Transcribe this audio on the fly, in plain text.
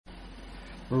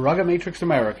Rugamatrix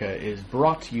America is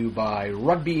brought to you by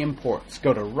Rugby Imports.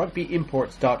 Go to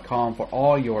rugbyimports.com for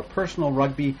all your personal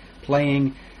rugby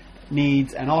playing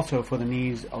needs and also for the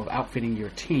needs of outfitting your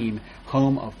team.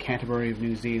 Home of Canterbury of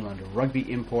New Zealand,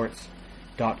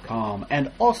 rugbyimports.com. And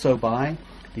also by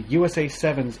the USA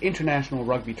Sevens International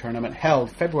Rugby Tournament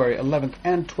held February 11th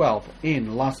and 12th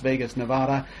in Las Vegas,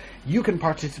 Nevada. You can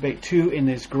participate too in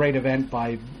this great event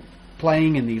by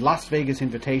playing in the Las Vegas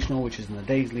Invitational, which is in the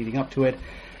days leading up to it.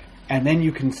 And then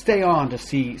you can stay on to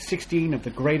see 16 of the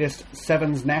greatest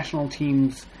Sevens national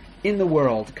teams in the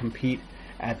world compete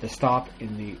at the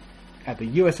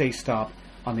USA stop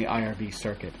on the IRV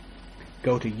circuit.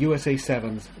 Go to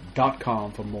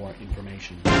usasevens.com for more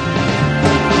information.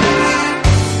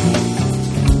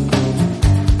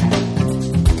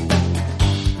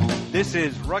 This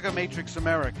is Rugamatrix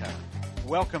America.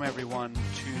 Welcome everyone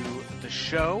to the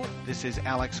show. This is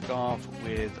Alex Goff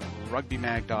with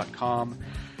RugbyMag.com.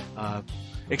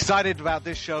 Excited about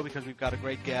this show because we've got a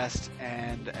great guest,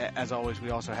 and as always, we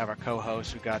also have our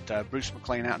co-hosts. We've got Bruce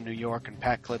McLean out in New York and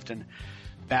Pat Clifton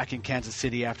back in Kansas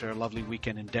City after a lovely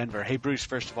weekend in Denver. Hey, Bruce,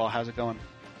 first of all, how's it going?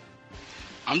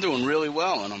 I'm doing really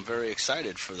well, and I'm very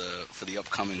excited for the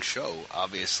upcoming show.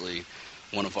 Obviously,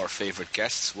 one of our favorite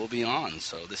guests will be on,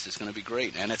 so this is going to be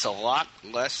great, and it's a lot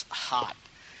less hot,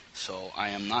 so I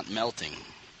am not melting.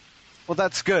 Well,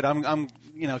 that's good. I'm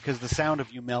because the sound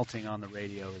of you melting on the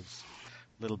radio is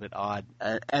a little bit odd.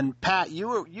 And Pat,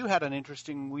 you had an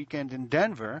interesting weekend in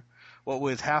Denver. What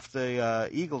with half the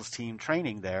Eagles team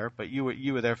training there, but you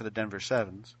were there for the Denver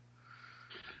Sevens.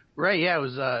 Right. Yeah, it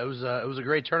was a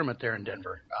great tournament there in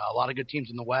Denver. A lot of good teams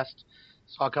in the West.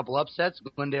 Saw a couple upsets.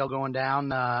 Glendale going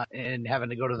down and having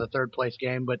to go to the third place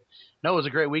game, but no, it was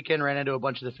a great weekend. Ran into a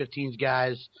bunch of the 15s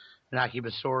guys: Naki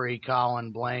Basori,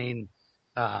 Colin, Blaine.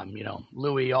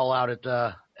 Louis all out at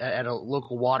a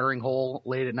local watering hole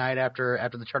late at night after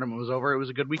the tournament was over. It was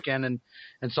a good weekend, and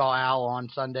saw Al on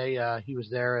Sunday. He was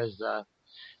there as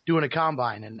doing a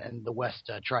combine and the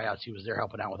West tryouts. He was there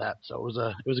helping out with that. So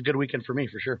it was a good weekend for me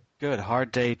for sure. Good.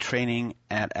 Hard day training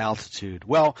at altitude.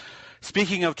 Well,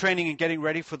 speaking of training and getting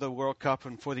ready for the World Cup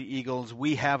and for the Eagles,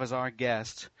 we have as our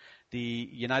guest the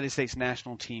United States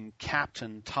national team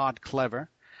captain, Todd Clever.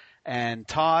 And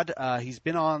Todd, he's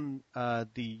been on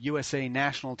the USA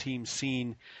national team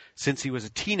scene since he was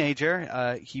a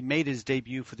teenager. He made his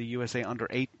debut for the USA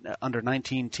under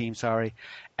 19 team.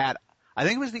 At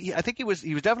he was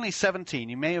definitely 17.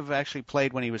 He may have actually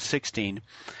played when he was 16.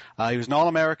 He was an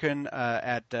All-American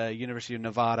at University of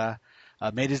Nevada.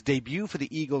 Made his debut for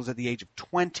the Eagles at the age of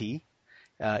 20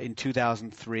 in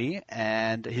 2003,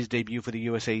 and his debut for the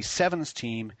USA Sevens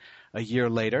team a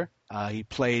year later. He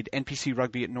played NPC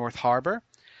rugby at North Harbor.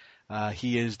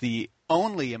 He is the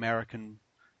only American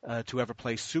to ever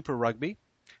play Super Rugby,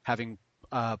 having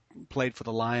played for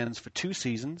the Lions for 2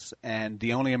 seasons, and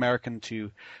the only American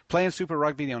to play in Super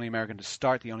Rugby, the only American to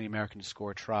start, the only American to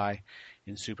score a try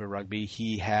in Super Rugby.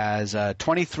 He has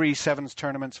 23 Sevens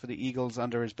tournaments for the Eagles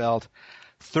under his belt,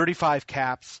 35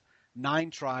 caps,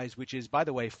 9 tries, which is, by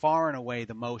the way, far and away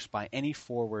the most by any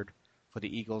forward for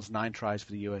the Eagles, 9 tries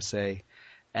for the USA.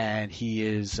 And he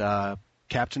is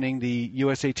captaining the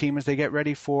USA team as they get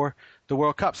ready for the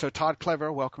World Cup. So, Todd Clever,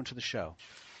 welcome to the show.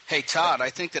 Hey, Todd, I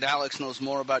think that Alex knows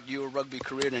more about your rugby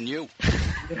career than you.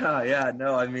 Yeah.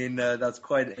 No, I mean, that's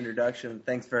quite an introduction.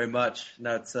 Thanks very much.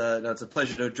 It's a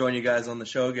pleasure to join you guys on the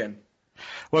show again.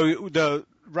 Well,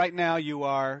 right now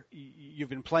you've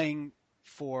been playing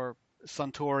for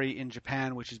Suntory in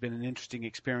Japan, which has been an interesting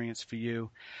experience for you.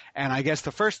 And I guess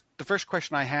the first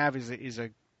question I have is a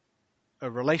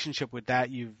relationship with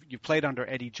that. You've played under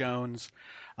Eddie Jones,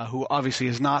 who obviously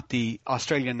is not the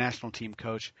Australian national team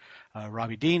coach.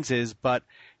 Robbie Deans is, but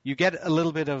you get a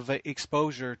little bit of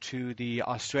exposure to the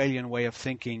Australian way of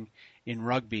thinking in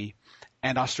rugby.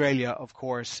 And Australia, of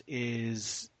course,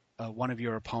 is one of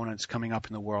your opponents coming up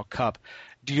in the World Cup.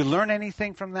 Do you learn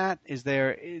anything from that?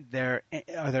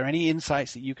 Are there any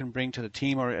insights that you can bring to the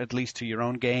team, or at least to your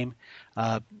own game,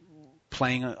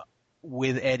 playing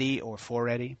with Eddie or for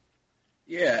Eddie?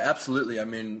 Yeah, absolutely. I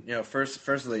mean,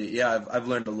 firstly, I've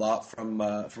learned a lot from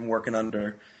working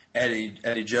under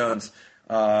Eddie Jones.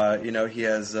 He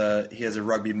has a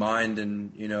rugby mind,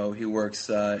 and he works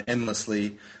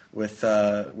endlessly with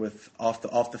off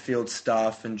the field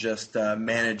stuff and just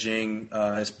managing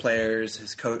his players,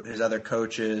 his other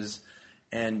coaches,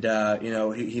 and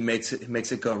he makes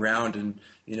it go round. And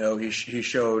he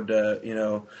showed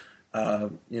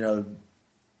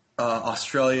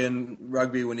Australian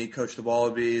rugby when he coached the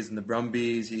Wallabies and the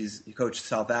Brumbies. He coached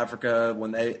South Africa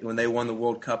when they won the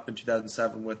World Cup in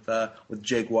 2007 with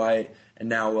Jake White, and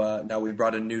now we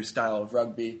brought a new style of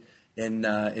rugby in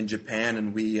Japan,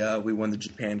 and we won the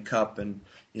Japan Cup. And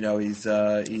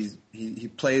he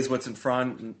plays what's in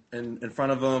front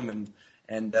of him,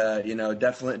 and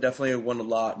definitely won a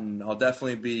lot, and I'll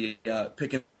definitely be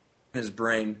picking his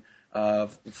brain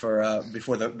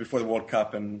before the World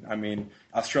Cup. And I mean,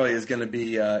 Australia is going to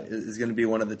be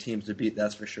one of the teams to beat.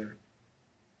 That's for sure.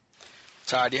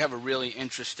 Todd, you have a really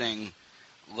interesting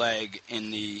leg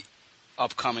in the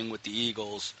upcoming with the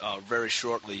Eagles. Very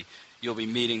shortly, you'll be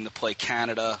meeting to play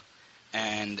Canada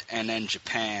and then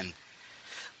Japan.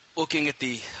 Looking at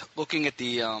the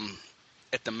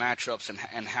matchups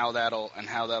and how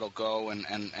that'll go,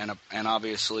 and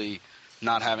obviously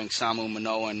not having Samu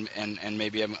Manoa and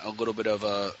maybe having a little bit of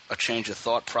a change of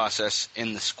thought process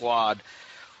in the squad.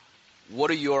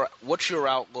 What's your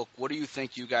outlook? What do you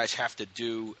think you guys have to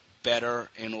do better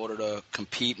in order to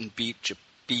compete and beat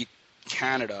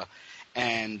Canada?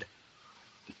 And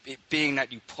being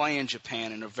that you play in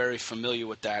Japan and are very familiar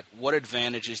with that, what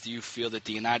advantages do you feel that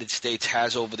the United States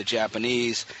has over the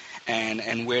Japanese,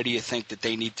 and where do you think that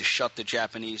they need to shut the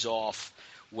Japanese off,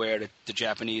 where the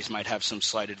Japanese might have some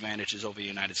slight advantages over the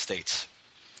United States?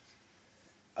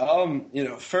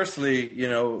 Firstly,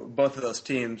 both of those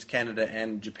teams, Canada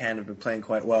and Japan, have been playing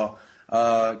quite well.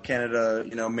 Canada,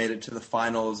 made it to the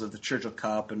finals of the Churchill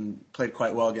Cup and played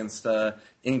quite well against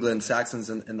England Saxons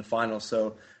in the finals.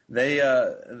 So they,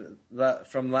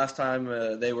 from last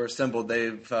time they were assembled,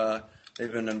 they've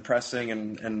been impressing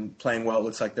and playing well. It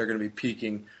looks like they're going to be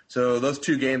peaking. So those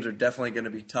two games are definitely going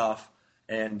to be tough.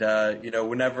 And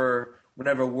whenever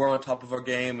we're on top of our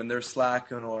game and they're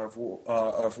slacking, or if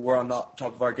we're on top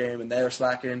of our game and they're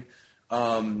slacking,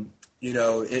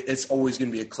 it's always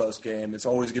going to be a close game. It's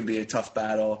always going to be a tough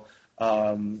battle,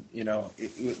 within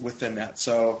that.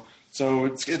 So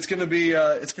it's going to be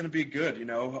good.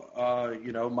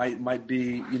 Might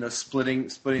be splitting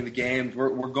the games.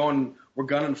 We're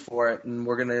gunning for it, and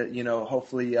we're gonna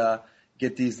hopefully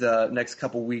get these next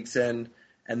couple weeks in,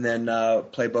 and then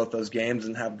play both those games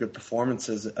and have good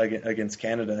performances against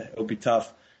Canada. It'll be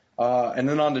tough. And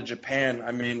then on to Japan.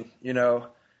 I mean,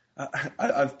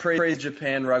 I've praised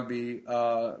Japan rugby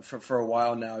for a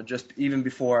while now, just even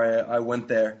before I went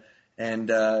there. And,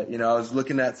 I was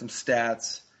looking at some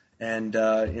stats, and,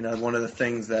 one of the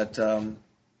things that,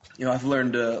 I've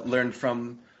learned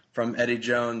from Eddie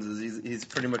Jones is he's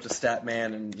pretty much a stat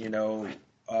man and,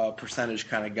 percentage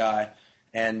kind of guy.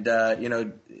 And,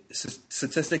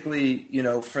 statistically,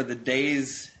 for the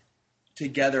days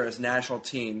together as national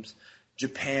teams,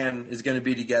 Japan is going to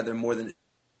be together more than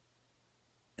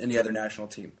any other national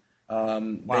team.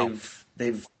 Wow.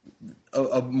 They've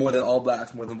more than All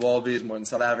Blacks, more than Wallabies, more than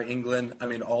South Africa, England. I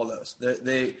mean, all those.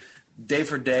 They day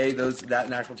for day, that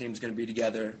national team is going to be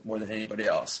together more than anybody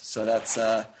else. So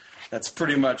that's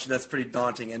pretty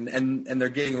daunting. And they're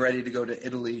getting ready to go to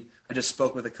Italy. I just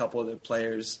spoke with a couple of the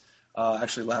players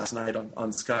actually last night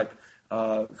on Skype,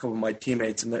 a couple of my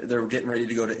teammates, and they're getting ready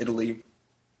to go to Italy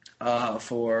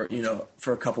for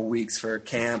a couple of weeks for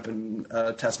camp and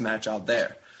a test match out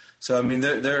there. So I mean,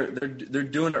 they're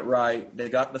doing it right. They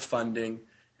got the funding,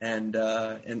 and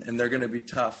they're going to be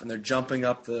tough. And they're jumping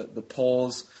up the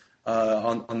polls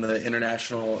on the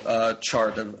international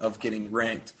chart of getting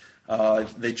ranked.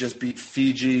 They just beat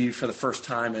Fiji for the first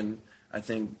time in I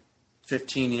think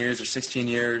 15 years or 16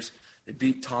 years. They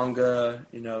beat Tonga,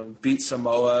 beat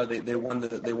Samoa. They won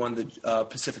the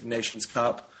Pacific Nations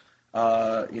Cup.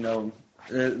 They're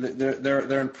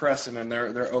impressive, and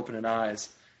they're opening eyes.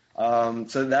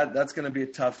 So that's going to be a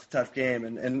tough game.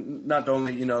 And not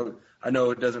only, I know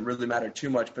it doesn't really matter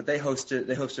too much, but they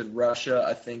hosted Russia,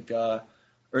 I think,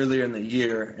 earlier in the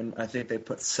year, and I think they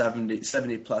put 70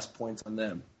 plus points on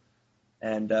them.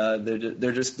 And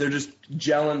they're just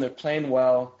gelling. They're playing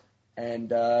well.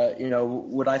 And,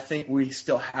 what I think we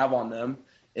still have on them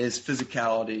is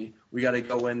physicality. We got to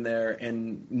go in there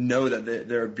and know that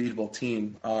they're a beatable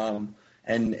team.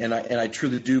 And I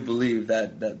truly do believe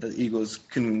that the Eagles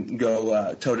can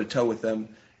go toe to toe with them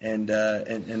and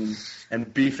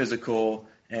be physical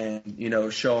and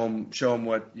show them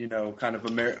what kind of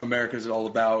America's all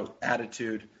about,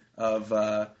 attitude of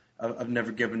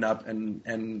never giving up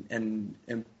and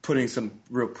putting some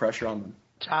real pressure on them.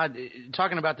 Todd,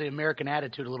 talking about the American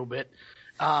attitude a little bit,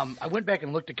 I went back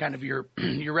and looked at kind of your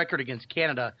record against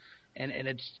Canada, and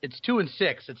it's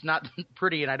 2-6. It's not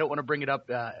pretty, and I don't want to bring it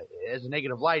up as a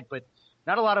negative light, but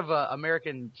not a lot of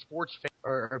American sports fans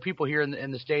or people here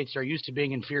in the States are used to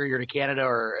being inferior to Canada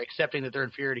or accepting that they're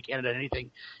inferior to Canada in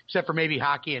anything except for maybe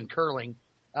hockey and curling.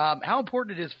 How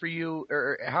important it is for you,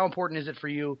 or how important is it for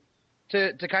you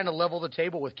to kind of level the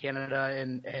table with Canada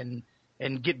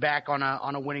and get back on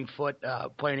a winning foot,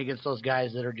 playing against those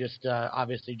guys that are just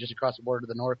obviously just across the border to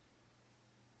the north?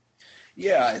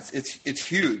 Yeah, it's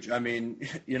huge. I mean,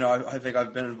 I think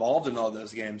I've been involved in all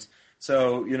those games.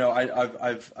 So,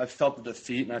 I've felt the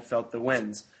defeat and I've felt the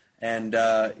wins. And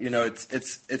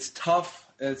it's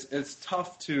tough. It's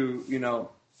tough to,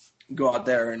 go out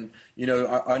there and,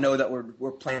 I know that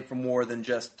we're playing for more than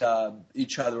just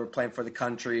each other. We're playing for the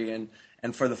country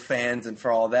and for the fans and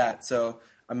for all that. So,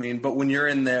 I mean, but when you're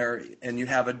in there and you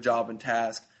have a job and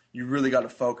task, you really got to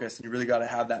focus and you really got to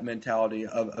have that mentality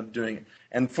of doing it.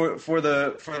 And for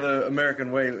the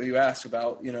American way that you asked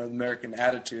about, the American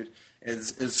attitude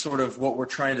is sort of what we're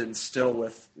trying to instill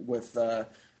with the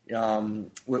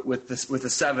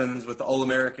Sevens, with the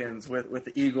All-Americans, with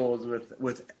the Eagles,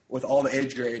 with all the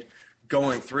age grade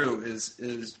going through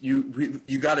is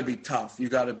you got to be tough. You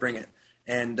got to bring it.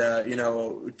 And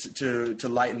to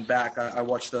lighten back, I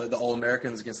watched the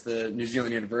All-Americans against the New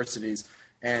Zealand universities.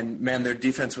 And man, their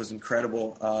defense was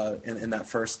incredible in that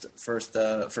first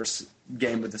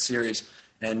game of the series,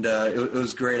 and it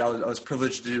was great. I was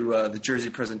privileged to do the jersey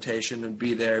presentation and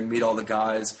be there, meet all the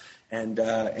guys, and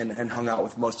hung out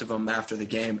with most of them after the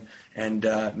game. And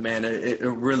man, it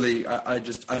really, I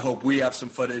hope we have some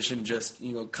footage and just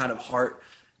kind of heart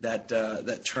that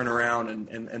turnaround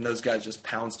and those guys just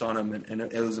pounced on them and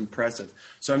it was impressive.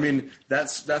 So I mean,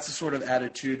 that's the sort of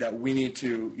attitude that we need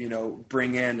to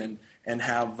bring in and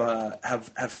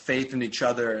have faith in each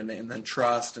other and then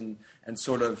trust and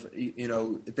sort of,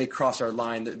 if they cross our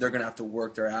line, they're going to have to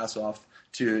work their ass off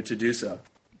to do so.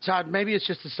 Todd, maybe it's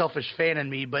just a selfish fan in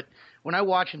me, but when I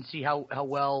watch and see how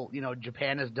well,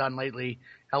 Japan has done lately,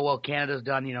 how well Canada's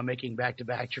done, making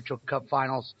back-to-back Churchill Cup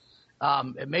finals,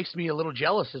 it makes me a little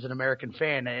jealous as an American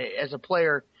fan. As a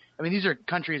player, I mean, these are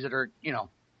countries that are,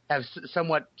 have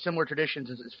somewhat similar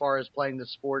traditions as far as playing the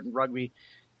sport and rugby.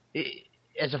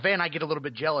 As a fan, I get a little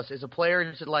bit jealous. As a player,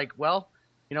 is it like, well,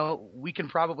 we can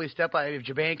probably step up. If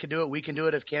Japan can do it, we can do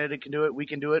it. If Canada can do it, we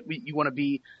can do it. You want to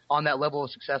be on that level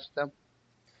of success with them?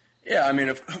 Yeah, I mean,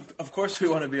 of course we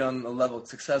want to be on the level of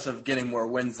success of getting more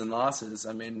wins than losses.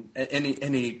 I mean,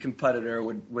 any competitor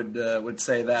would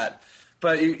say that.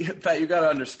 But Pat, you got to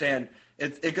understand,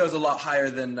 it goes a lot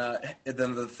higher than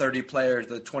the 30 players,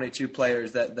 the 22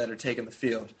 players that are taking the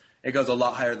field. It goes a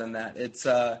lot higher than that. It's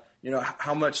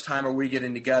how much time are we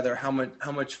getting together? How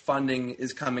much funding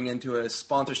is coming into a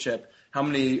sponsorship? How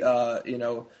many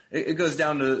it goes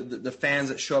down to the fans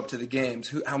that show up to the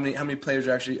games. How many players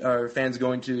are fans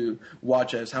going to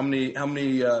watch us? How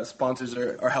many sponsors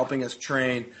are helping us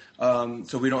train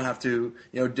so we don't have to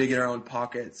dig in our own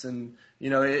pockets? And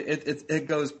it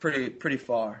goes pretty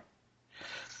far.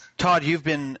 Todd,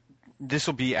 this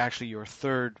will be actually your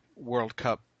third World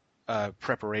Cup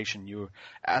preparation. You were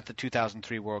at the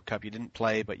 2003 World Cup. You didn't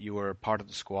play, but you were part of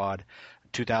the squad.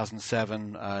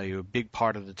 2007, you were a big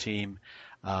part of the team,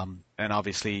 and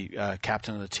obviously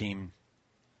captain of the team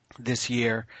this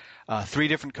year. 3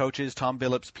 different coaches, Tom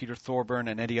Billups, Peter Thorburn,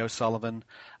 and Eddie O'Sullivan.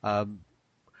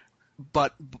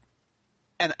 But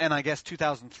I guess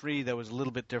 2003 there was a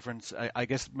little bit difference. I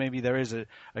guess maybe there is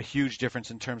a huge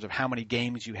difference in terms of how many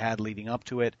games you had leading up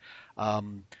to it.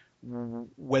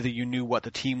 Whether you knew what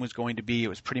the team was going to be, it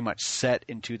was pretty much set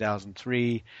in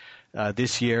 2003.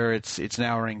 This year, it's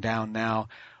narrowing down now.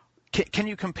 Can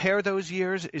you compare those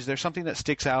years? Is there something that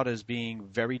sticks out as being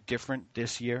very different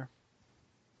this year?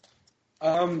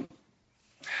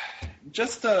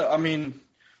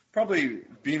 Probably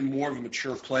being more of a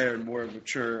mature player and more of a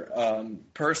mature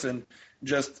person.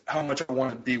 Just how much I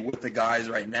want to be with the guys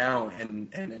right now, and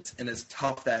it's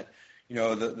tough that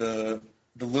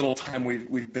the little time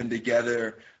we've been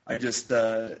together. I just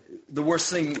the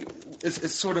worst thing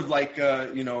it's sort of like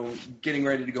getting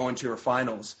ready to go into our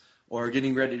finals or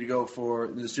getting ready to go for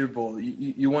the Super Bowl.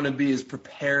 You want to be as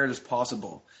prepared as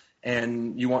possible,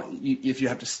 and if you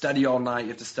have to study all night, you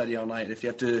have to study all night. If you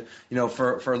have to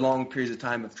for long periods of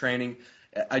time of training,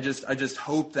 I just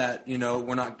hope that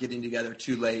we're not getting together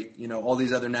too late. All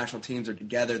these other national teams are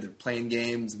together, they're playing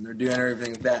games and they're doing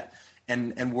everything like that.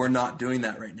 And we're not doing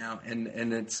that right now,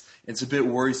 and it's a bit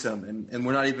worrisome. And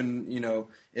we're not even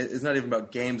it's not even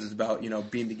about games. It's about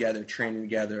being together, training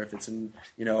together. If it's in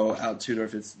altitude or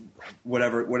if it's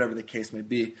whatever the case may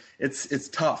be, it's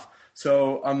tough.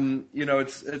 So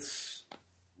it's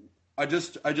I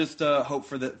just hope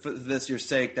for this year's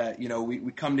sake that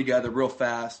we come together real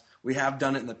fast. We have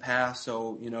done it in the past,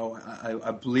 so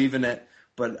I believe in it.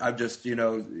 But I've just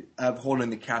I'm holding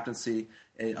the captaincy.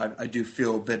 I do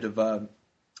feel a bit of a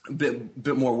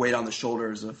bit more weight on the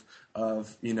shoulders of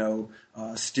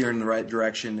steering the right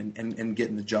direction and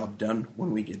getting the job done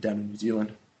when we get down in New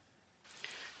Zealand.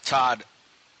 Todd,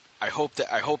 I hope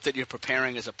that you're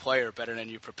preparing as a player better than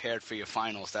you prepared for your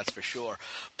finals. That's for sure.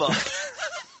 But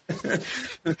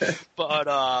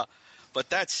but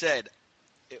that said,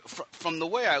 from the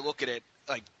way I look at it,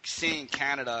 like seeing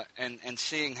Canada and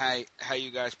seeing how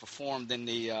you guys performed in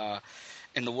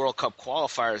the World Cup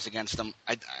qualifiers against them,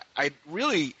 I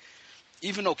really,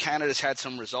 even though Canada's had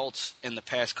some results in the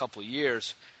past couple of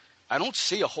years, I don't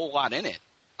see a whole lot in it.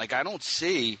 Like, I don't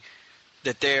see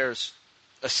that there's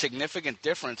a significant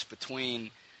difference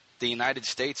between the United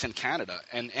States and Canada,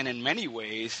 and in many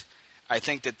ways, I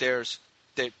think that there's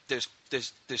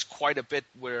quite a bit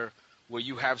where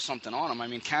you have something on them. I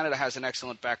mean, Canada has an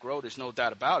excellent back row, there's no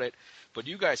doubt about it, but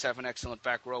you guys have an excellent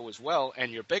back row as well,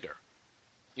 and you're bigger.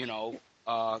 You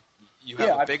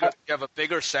have a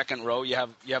bigger second row. You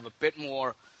have a bit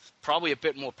more, probably a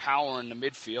bit more power in the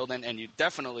midfield, and you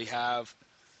definitely have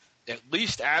at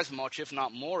least as much, if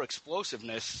not more,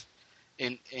 explosiveness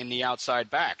in the outside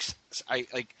backs.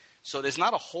 So there's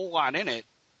not a whole lot in it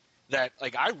that,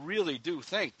 like, I really do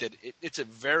think that it's a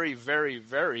very, very,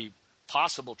 very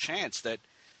possible chance that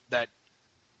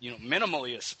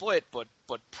minimally a split, but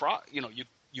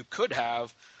you could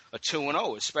have a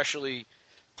 2-0, especially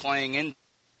playing in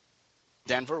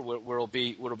Denver, where it'll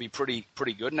be pretty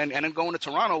good, and then going to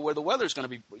Toronto, where the weather's going to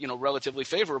be relatively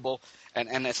favorable,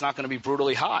 and it's not going to be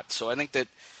brutally hot. So I think that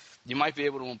you might be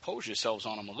able to impose yourselves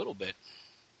on them a little bit.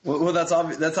 Well, that's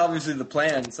obviously the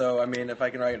plan. So I mean, if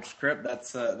I can write a script,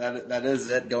 that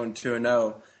is it, going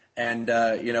 2-0, and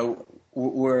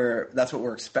that's what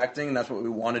we're expecting. That's what we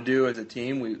want to do as a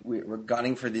team. We're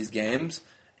gunning for these games.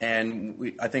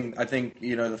 And I think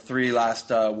the three last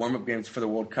warm-up games for the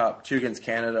World Cup, 2 against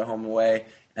Canada, home and away,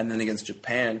 and then against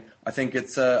Japan. I think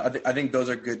I think those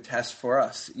are good tests for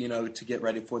us, to get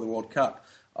ready for the World Cup.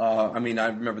 I mean, I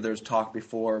remember there was talk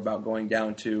before about going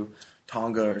down to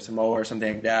Tonga or Samoa or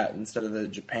something like that instead of the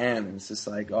Japan. And it's just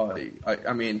like,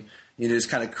 I mean, you just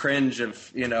kind of cringe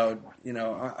of, I don't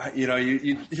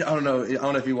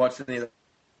know if you watched any of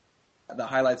the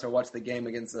highlights or watch the game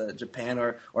against Japan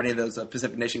or any of those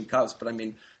Pacific Nation Cups, but I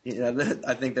mean,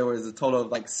 I think there was a total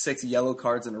of like 6 yellow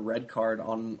cards and a red card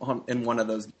in one of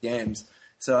those games.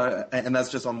 So, and that's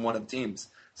just on one of the teams.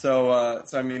 So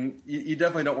I mean, you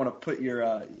definitely don't want to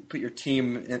put your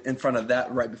team in front of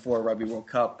that right before a Rugby World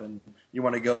Cup, and you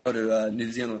want to go to New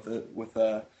Zealand with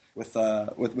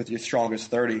your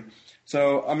strongest 30.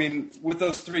 So I mean, with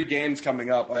those 3 games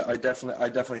coming up, I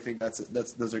definitely think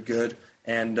those are good.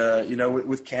 And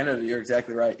with Canada, you're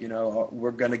exactly right.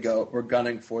 We're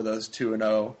gunning for those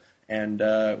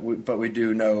 2-0, but we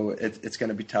do know it's going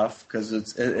to be tough because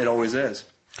it always is.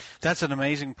 That's an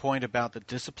amazing point about the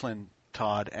discipline,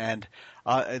 Todd. And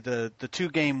the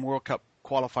 2-game World Cup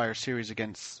qualifier series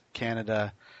against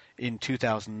Canada in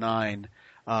 2009,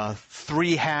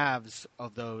 3 halves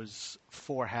of those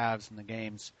 4 halves in the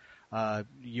games,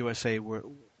 USA were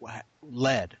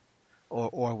led.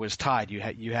 Or was tied. You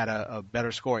had a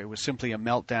better score. It was simply a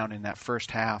meltdown in that first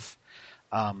half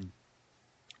in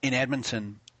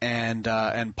Edmonton, and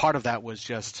part of that was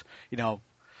just there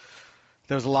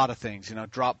was a lot of things,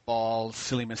 drop balls,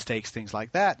 silly mistakes, things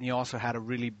like that, and you also had a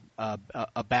really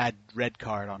a bad red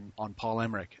card on Paul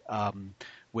Emmerich,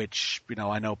 which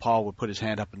I know Paul would put his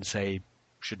hand up and say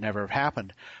should never have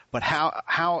happened. But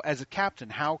how as a captain,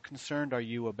 how concerned are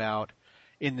you about?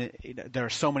 There are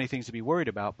so many things to be worried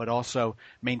about, but also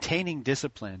maintaining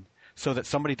discipline so that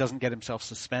somebody doesn't get himself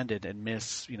suspended and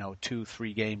miss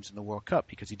 2-3 games in the World Cup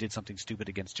because he did something stupid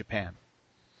against Japan.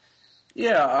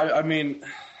 Yeah, I mean,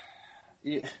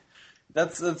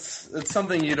 that's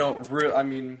something you don't really. I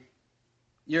mean,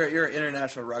 you're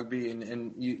international rugby,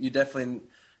 and you definitely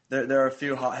there are a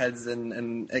few hotheads,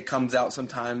 and it comes out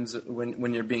sometimes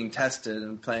when you're being tested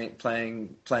and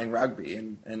playing rugby,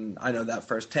 and I know that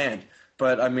firsthand.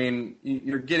 But I mean,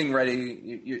 you're getting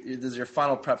ready. This is your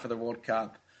final prep for the World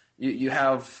Cup. You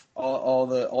have all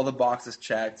the boxes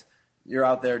checked. You're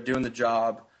out there doing the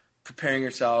job, preparing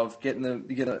yourself, getting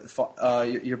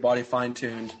your body fine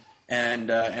tuned and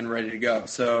ready to go.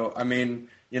 So I mean,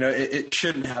 it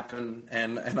shouldn't happen,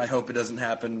 and I hope it doesn't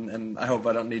happen, and I hope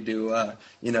I don't need to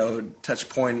touch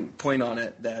point on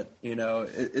it. That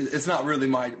it's not really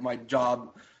my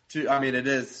job. I mean, it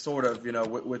is sort of,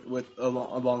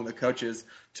 along the coaches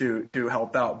to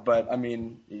help out. But I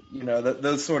mean,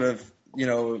 those sort of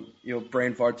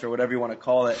brain farts or whatever you want to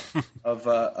call it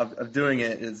of doing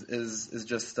it is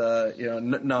just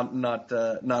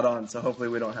not on. So hopefully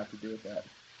we don't have to do with that.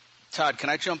 Todd, can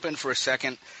I jump in for a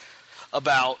second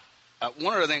about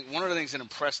one of the things that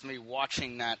impressed me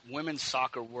watching that Women's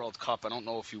Soccer World Cup? I don't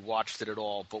know if you watched it at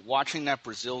all, but watching that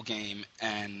Brazil game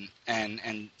and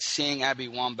seeing Abby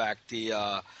Wambach,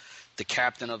 the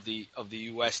captain of the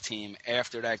U.S. team,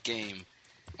 after that game,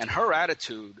 and her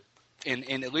attitude,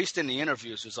 in at least in the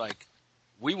interviews, was like,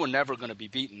 we were never going to be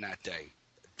beaten that day.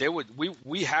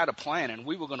 We had a plan and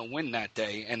we were going to win that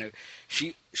day. And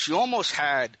she almost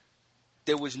had.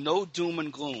 There was no doom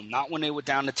and gloom. Not when they were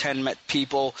down to 10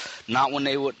 people. Not when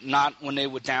they were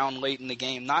down late in the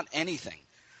game. Not anything.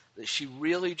 She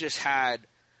really just had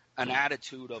an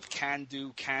attitude of can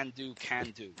do, can do,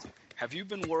 can do. Have you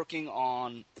been working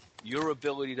on your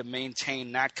ability to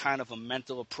maintain that kind of a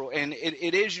mental approach? And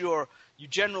it is you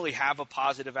generally have a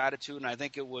positive attitude, and I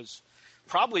think it was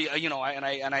probably and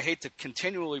I hate to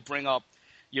continually bring up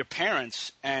your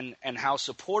parents and how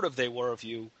supportive they were of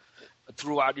you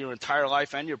throughout your entire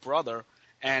life, and your brother,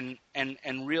 and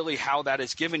really how that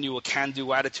has given you a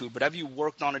can-do attitude. But have you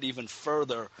worked on it even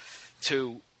further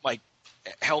to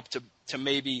help to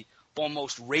maybe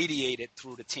almost radiate it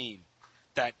through the team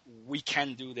that we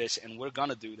can do this and we're going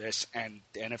to do this, and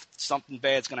if something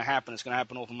bad's going to happen, it's going to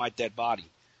happen over my dead body?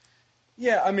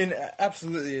 Yeah, I mean,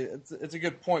 absolutely. It's a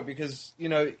good point because,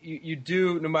 you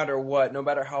do, no matter what, no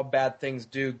matter how bad things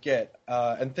do get,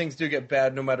 and things do get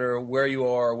bad no matter where you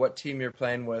are, what team you're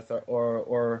playing with,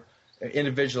 or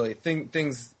individually.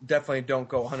 Things definitely don't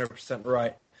go 100%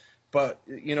 right. But,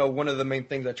 one of the main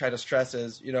things I try to stress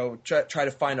is, try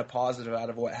to find a positive out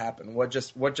of what happened. What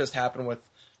just happened with,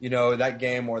 that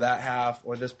game or that half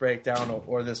or this breakdown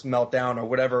or this meltdown or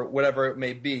whatever it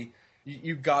may be.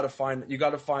 You got to find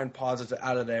positive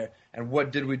out of there. And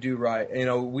what did we do right?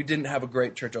 We didn't have a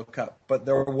great Churchill Cup, but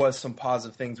there was some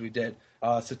positive things we did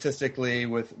statistically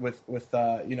with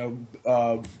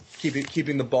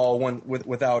keeping the ball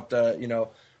without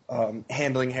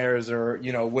handling errors or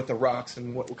with the rocks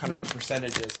and what kind of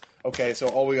percentages. Okay, so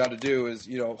all we got to do is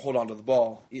hold on to the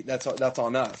ball. That's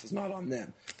on us. It's not on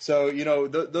them. So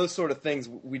those sort of things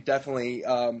we definitely.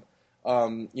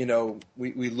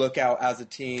 We look out as a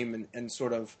team and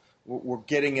sort of we're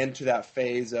getting into that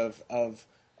phase of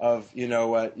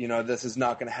this is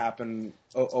not going to happen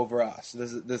over us.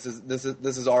 This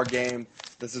is our game.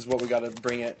 This is what we got to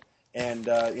bring it. And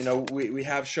we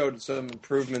have showed some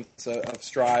improvements of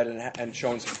stride and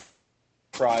shown some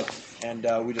pride, and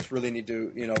we just really need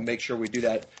to make sure we do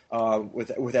that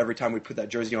with every time we put that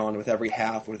jersey on, with every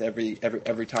half, with every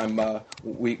time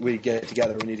we get it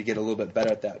together. We need to get a little bit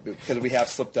better at that because we have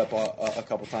slipped up a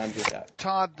couple times with that.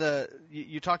 Todd,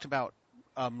 you talked about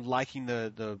liking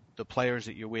the players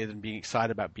that you're with and being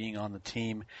excited about being on the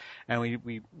team, and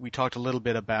we talked a little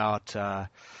bit about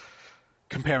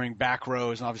comparing back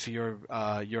rows, and obviously you're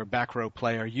a back row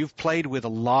player. You've played with a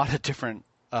lot of different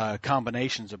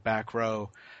combinations of back row,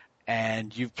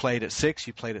 and you've played at 6,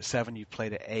 you played at 7, you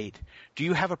played at 8. Do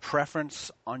you have a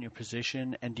preference on your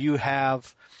position, and do you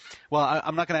have? Well,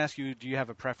 I'm not going to ask you. Do you have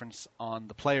a preference on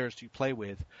the players you play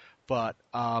with? But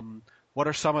what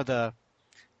are some of the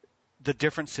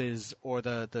differences or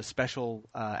the special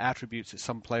attributes that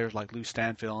some players like Lou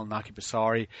Stanfield, Naki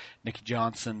Basari, Nikki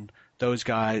Johnson, those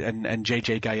guys, and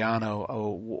JJ Galliano,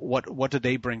 what do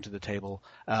they bring to the table?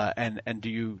 And do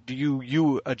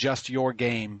you adjust your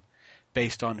game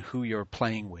based on who you're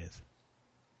playing with?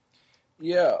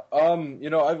 Yeah,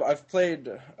 I've played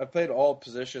all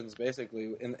positions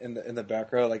basically in the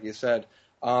back row, like you said.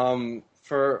 For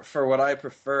what I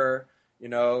prefer,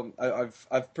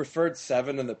 I've preferred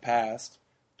 7 in the past,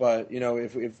 but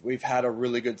if we've had a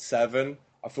really good 7,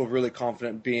 I feel really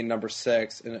confident being number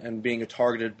 6 and being a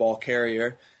targeted ball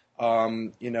carrier.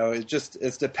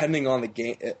 It's depending on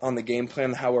the game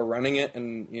plan, how we're running it,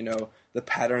 and the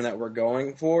pattern that we're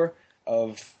going for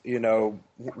of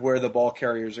where the ball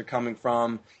carriers are coming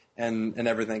from and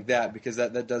everything like that, because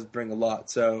that does bring a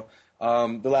lot. So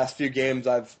the last few games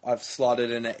I've slotted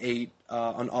in at 8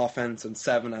 on offense and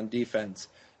 7 on defense.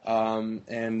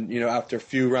 After a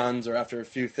few runs or after a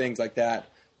few things like that,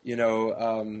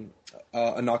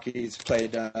 Anaki's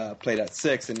played at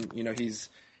 6, and he's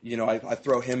I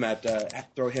throw him at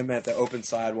the open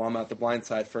side while I'm at the blind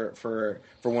side for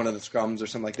one of the scrums or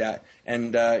something like that.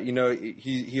 And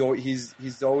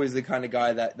he's always the kind of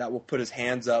guy that will put his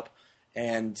hands up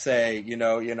and say,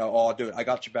 I'll do it. I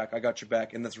got your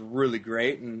back, and that's really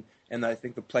great. And and I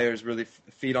think the players really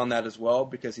feed on that as well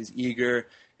because he's eager.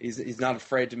 He's not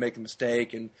afraid to make a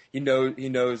mistake, and he knows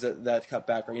that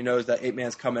cutback, or he knows that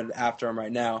 8-man's coming after him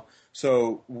right now.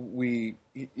 So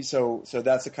so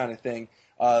that's the kind of thing.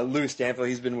 Louis Stanfield,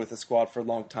 he's been with the squad for a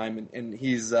long time, and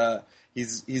he's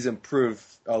improved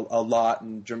a lot,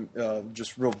 and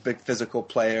just real big physical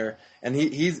player. And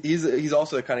he's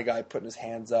also the kind of guy putting his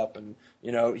hands up, and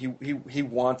he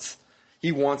wants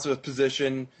a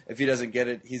position. If he doesn't get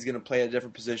it, he's going to play a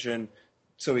different position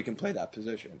so he can play that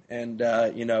position. And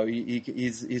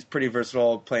he's pretty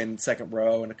versatile, playing second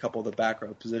row and a couple of the back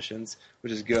row positions,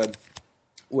 which is good.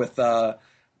 With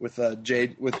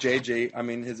JJ, I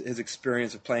mean, his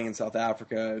experience of playing in South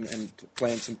Africa and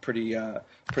playing some pretty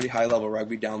high level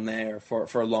rugby down there for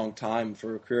a long time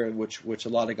for a career, which a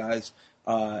lot of guys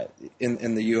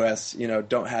in the U.S.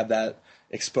 don't have that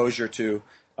exposure to.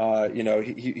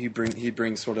 He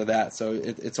brings sort of that, so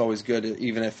it's always good,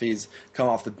 even if he's come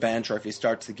off the bench or if he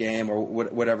starts the game or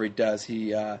whatever he does.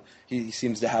 He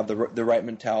seems to have the right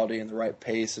mentality and the right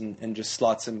pace, and just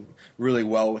slots in really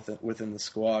well within the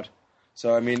squad.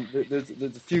 So I mean, there's a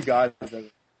few guys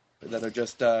that are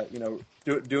just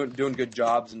doing good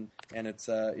jobs, and it's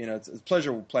it's a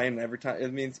pleasure playing every time. I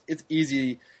mean, it's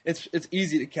easy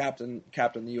to captain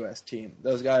the U.S. team.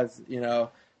 Those guys,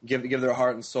 give their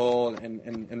heart and soul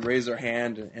and raise their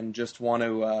hand and just want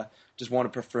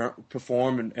to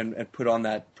perform and put on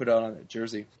that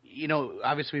jersey.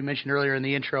 Obviously we mentioned earlier in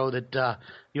the intro that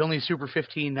the only Super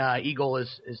 15 Eagle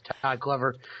is Todd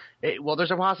Glover. Well, there's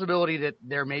a possibility that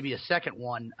there may be a second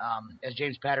one, as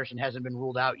James Patterson hasn't been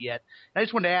ruled out yet. And I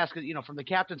just wanted to ask, from the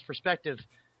captain's perspective,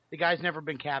 the guy's never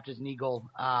been capped as an Eagle.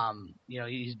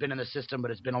 He's been in the system, but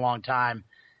it's been a long time.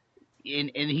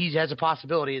 And he has a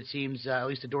possibility, it seems, at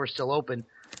least the door's still open,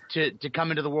 to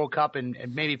come into the World Cup and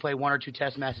maybe play one or two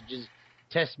test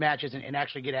matches and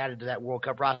actually get added to that World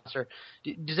Cup roster.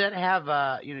 Does that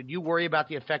have, do you worry about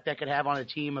the effect that could have on a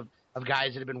team of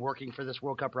guys that have been working for this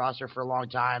World Cup roster for a long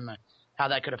time, how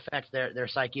that could affect their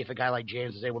psyche if a guy like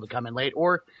James is able to come in late?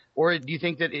 Or do you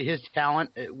think that his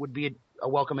talent would be a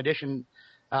welcome addition?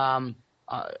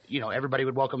 Everybody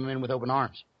would welcome him in with open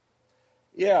arms.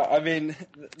 Yeah, I mean,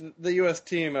 the U.S.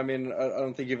 team, I mean, I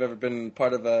don't think you've ever been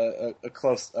part of a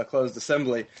closed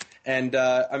assembly. And,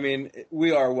 I mean,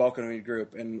 we are a welcoming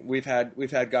group, and we've had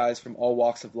guys from all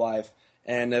walks of life.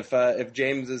 And if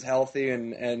James is healthy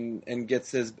and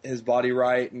gets his body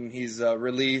right and he's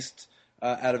released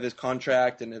out of his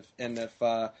contract, and if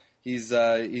he's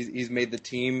made the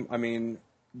team, I mean,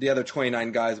 the other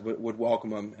 29 guys would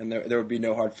welcome him, and there would be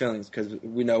no hard feelings because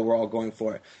we know we're all going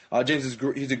for it. James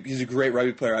he's a great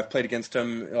rugby player. I've played against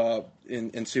him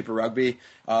in Super Rugby.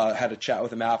 Had a chat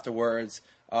with him afterwards.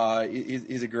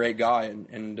 He's a great guy,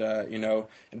 and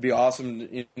it'd be awesome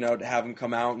to have him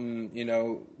come out and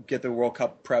get the World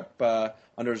Cup prep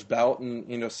under his belt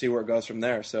and see where it goes from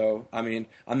there. So I mean,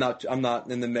 I'm not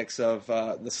in the mix of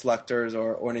the selectors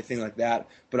or anything like that,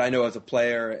 but I know as a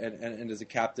player and as a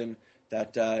captain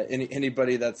that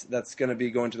anybody that's going to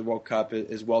be going to the World Cup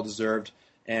is well deserved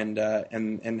and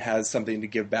has something to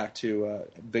give back to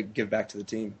the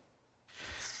team.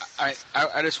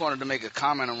 I just wanted to make a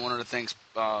comment on one of the things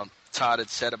Todd had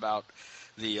said about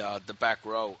the back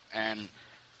row, and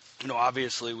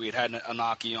obviously we had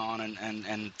Anaki on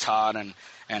and Todd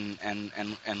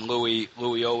and Louis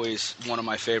always one of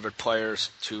my favorite players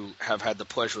to have had the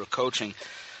pleasure of coaching.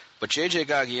 But JJ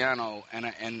Gaggiano,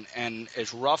 and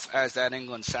as rough as that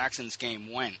England Saxons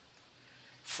game went,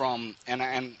 and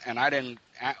I didn't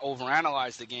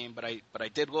overanalyze the game, but I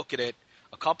did look at it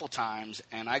a couple times,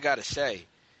 and I got to say,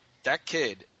 that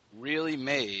kid really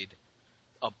made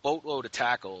a boatload of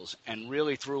tackles and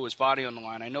really threw his body on the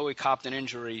line. I know he copped an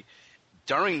injury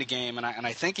during the game, and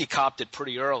I think he copped it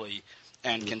pretty early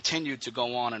and continued to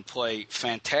go on and play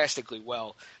fantastically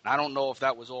well. And I don't know if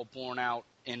that was all borne out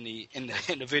in the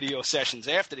video sessions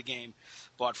after the game,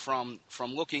 but from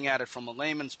looking at it from a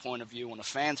layman's point of view and a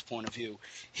fan's point of view,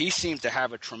 he seemed to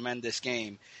have a tremendous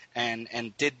game. And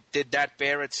did that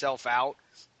bear itself out?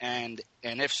 And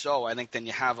if so, I think then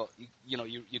you have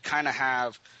you kind of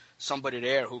have somebody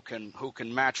there who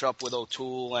can match up with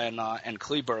O'Toole and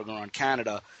Kleberger on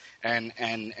Canada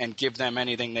and give them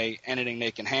anything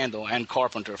they can handle, and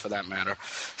Carpenter for that matter.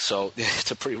 So it's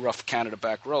a pretty rough Canada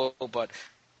back row, but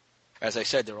as I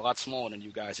said, they're a lot smaller than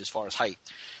you guys as far as height.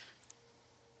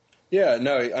 Yeah,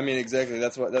 no, I mean exactly.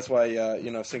 That's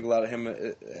why single out him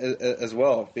as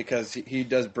well, because he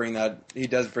does bring that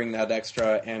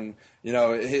extra, and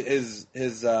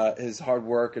his hard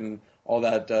work and all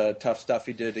that tough stuff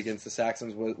he did against the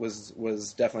Saxons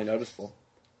was definitely noticeable.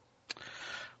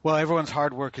 Well, everyone's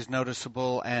hard work is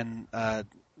noticeable, and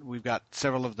we've got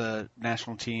several of the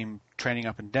national team training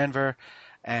up in Denver.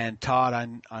 And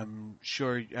Todd, I'm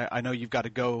sure I know you've got to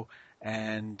go,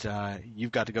 and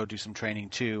you've got to go do some training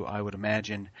too, I would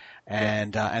imagine.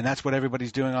 And that's what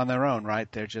everybody's doing on their own,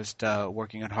 right? They're just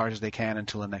working as hard as they can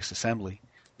until the next assembly.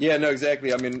 Yeah, no,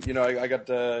 exactly. I mean, I got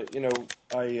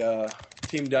I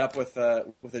teamed up with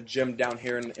a gym down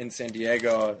here in San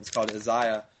Diego. It's called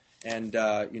Isaiah, and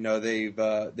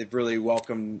they've really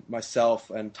welcomed myself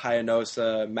and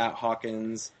Tyanosa, Matt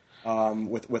Hawkins,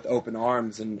 with open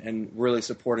arms and really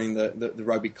supporting the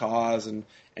rugby cause and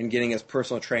getting us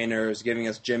personal trainers, giving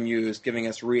us gym use, giving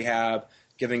us rehab,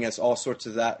 giving us all sorts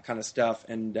of that kind of stuff.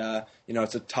 And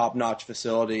it's a top-notch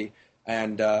facility.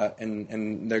 And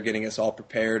they're getting us all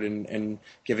prepared and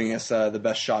giving us the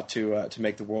best shot to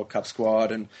make the World Cup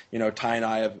squad. And Ty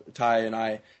and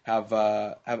I have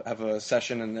a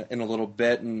session in a little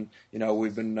bit, and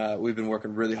we've been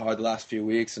working really hard the last few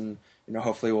weeks, and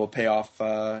hopefully it will pay off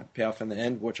in the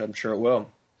end, which I'm sure it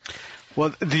will.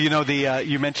 Well,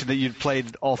 you mentioned that you'd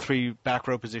played all three back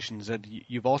row positions, and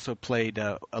you've also played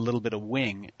a little bit of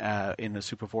wing in the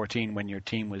Super 14 when your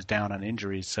team was down on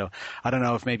injuries. So I don't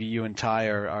know if maybe you and Ty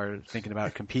are thinking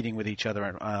about competing with each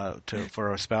other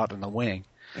for a spot in the wing.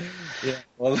 Yeah,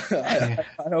 well, I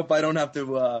hope I don't have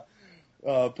to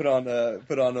put on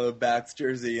a backs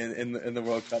jersey in the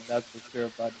World Cup. That's for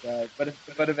sure. But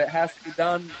if it has to be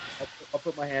done, I'll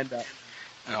put my hand up.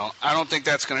 I don't think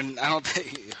that's going to. I don't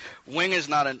think wing is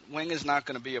not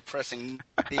going to be a pressing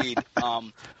need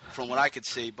from what I could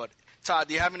see. But Todd,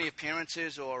 do you have any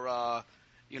appearances or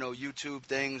YouTube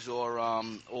things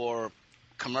or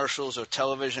commercials or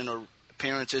television or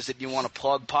appearances that you want to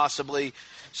plug? Possibly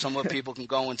somewhere people can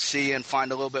go and see and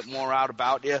find a little bit more out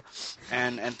about you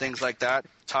and things like that.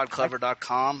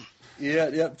 ToddClever.com. Yeah,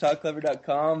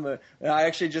 ToddClever.com. I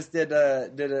actually just did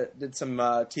some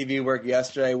TV work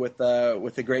yesterday with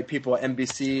the great people at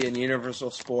NBC and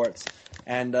Universal Sports,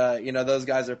 and those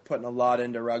guys are putting a lot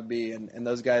into rugby, and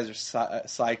those guys are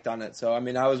psyched on it. So I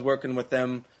mean, I was working with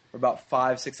them for about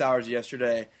 5-6 hours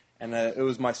yesterday, and it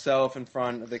was myself in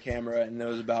front of the camera, and there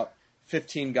was about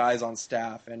 15 guys on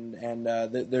staff, and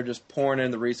they're just pouring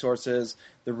in the resources.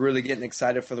 They're really getting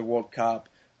excited for the World Cup.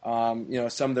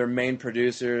 Some of their main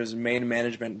producers, main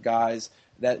management guys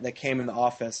that came in the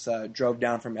office drove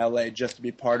down from LA just to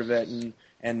be part of it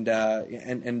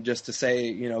and just to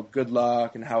say good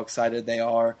luck and how excited they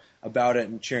are about it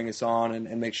and cheering us on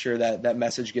and make sure that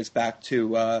message gets back to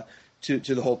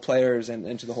the whole players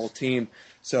and to the whole team.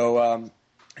 So.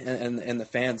 And the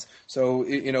fans. So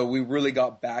we really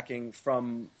got backing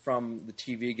from the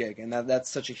TV gig, and that's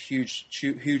such a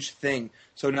huge thing.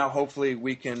 So now hopefully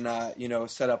we can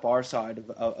set up our side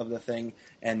of the thing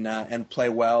and play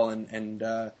well and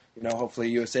hopefully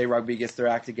USA Rugby gets their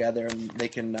act together and they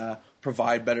can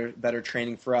provide better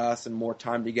training for us and more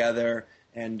time together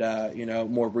and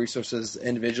more resources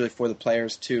individually for the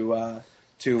players to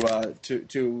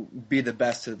be the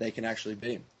best that they can actually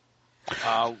be.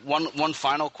 One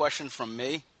final question from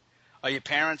me: are your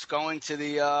parents going to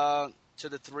the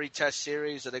 3-test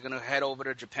series? Are they going to head over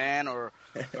to Japan, or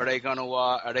are they going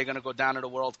to go down to the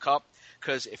World Cup?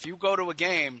 Because if you go to a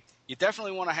game, you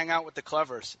definitely want to hang out with the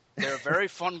Clevers. They're a very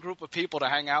fun group of people to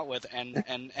hang out with, and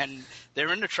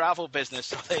they're in the travel business,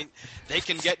 so they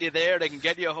can get you there, they can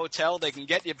get you a hotel, they can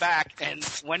get you back, and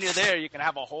when you're there, you can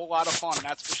have a whole lot of fun.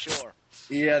 That's for sure.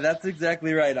 Yeah, that's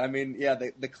exactly right. I mean, yeah,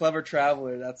 the Clever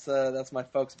Traveler, that's my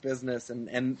folks' business,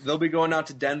 and they'll be going out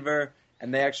to Denver,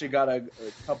 and they actually got a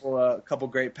couple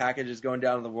great packages going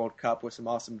down to the World Cup with some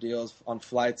awesome deals on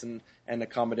flights and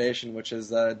accommodation, which is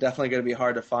definitely going to be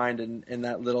hard to find in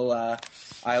that little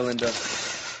island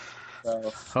of.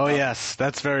 So, yes,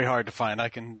 that's very hard to find. I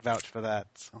can vouch for that.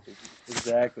 So.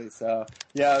 Exactly. So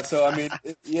yeah. So I mean,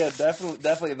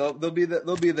 definitely. They'll be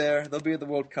there. They'll be at the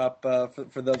World Cup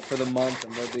for the month,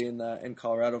 and they'll be in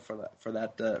Colorado for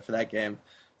that game.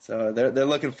 So they're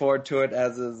looking forward to it,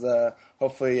 as is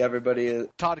hopefully everybody.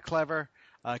 Todd Clever,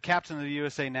 captain of the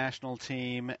USA national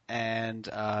team, and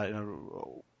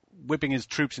whipping his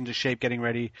troops into shape, getting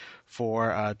ready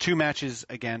for 2 matches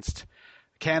against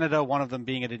Canada, one of them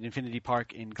being at Infinity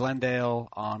Park in Glendale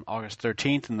on August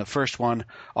 13th, and the first one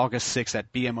August 6th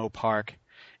at BMO Park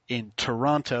in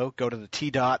Toronto. Go to the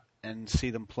T-Dot and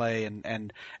see them play.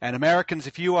 And Americans,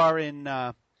 if you are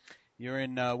you're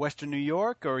in Western New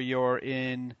York, or you're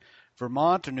in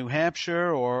Vermont or New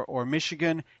Hampshire or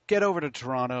Michigan, get over to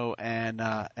Toronto and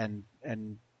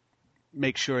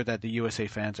make sure that the USA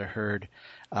fans are heard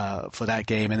for that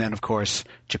game. And then, of course,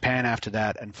 Japan after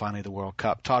that, and finally the World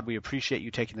Cup. Todd, we appreciate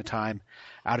you taking the time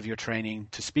out of your training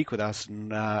to speak with us, and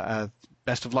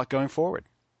best of luck going forward.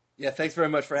 Yeah, thanks very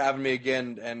much for having me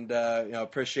again, and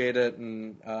appreciate it.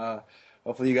 And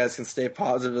hopefully you guys can stay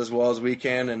positive as well as we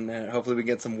can, and hopefully we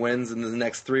get some wins in the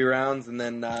next 3 rounds, and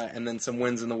then some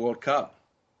wins in the World Cup.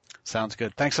 Sounds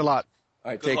good. Thanks a lot.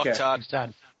 All right, Good take luck, care. Todd. Thanks,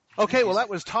 Todd. Okay, well, that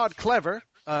was Todd Clever,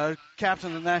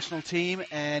 captain of the national team,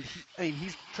 and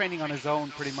he's training on his own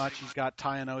pretty much. He's got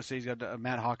Ty Enosa, he's got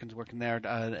Matt Hawkins working there.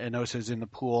 Enosa's in the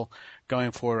pool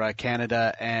going for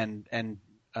Canada and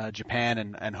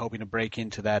Japan, and hoping to break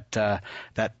into that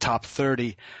top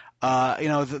 30.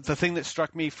 The thing that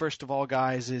struck me first of all,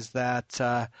 guys, is that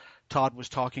Todd was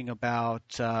talking about,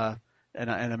 and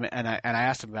I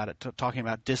asked him about it, talking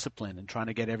about discipline and trying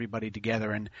to get everybody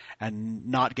together and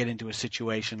not get into a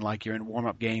situation like you're in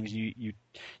warm-up games. You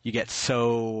get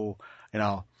so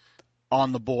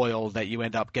on the boil that you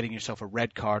end up getting yourself a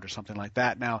red card or something like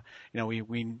that. Now,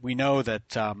 we know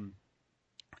that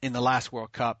in the last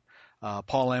World Cup,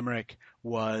 Paul Emerick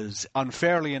was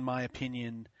unfairly, in my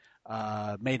opinion,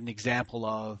 made an example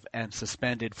of and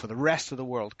suspended for the rest of the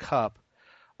World Cup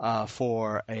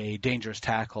for a dangerous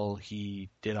tackle he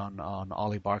did on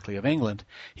Ollie Barkley of England.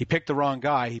 He picked the wrong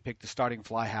guy. He picked the starting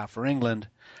fly half for England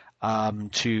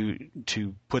to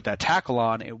put that tackle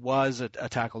on. It was a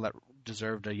tackle that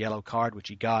deserved a yellow card, which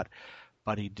he got,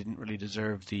 but he didn't really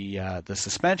deserve the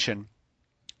suspension.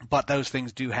 But those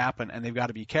things do happen, and they've got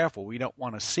to be careful. We don't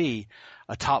want to see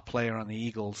a top player on the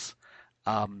Eagles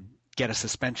get a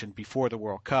suspension before the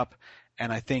World Cup,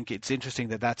 and I think it's interesting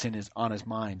that that's on his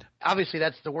mind. Obviously,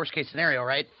 that's the worst case scenario,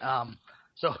 right?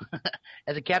 So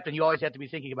as a captain, you always have to be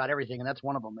thinking about everything, and that's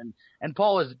one of them. And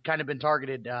Paul has kind of been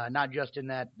targeted, not just in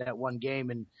that one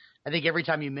game. And I think every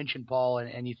time you mention Paul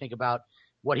and you think about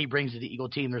what he brings to the Eagle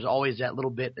team, there's always that little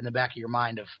bit in the back of your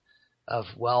mind of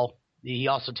well, he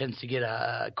also tends to get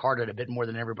carded a bit more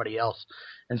than everybody else.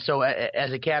 And so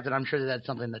as a captain, I'm sure that's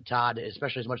something that Todd,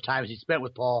 especially as much time as he spent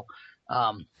with Paul,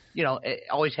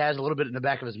 always has a little bit in the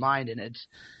back of his mind. And it's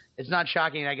not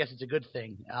shocking. I guess it's a good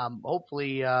thing.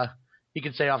 Hopefully he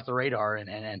can stay off the radar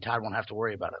and Todd won't have to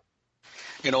worry about it.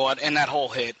 You know what? In that whole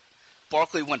hit,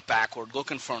 Barkley went backward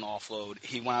looking for an offload.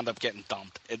 He wound up getting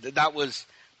dumped. That was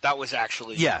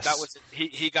actually, yes. That was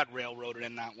he got railroaded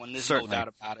in that one. There's Certainly. No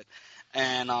doubt about it.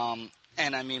 And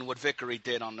I mean, what Vickery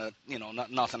did on the,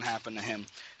 nothing happened to him.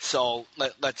 So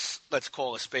let's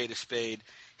call a spade.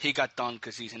 He got done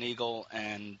because he's an Eagle,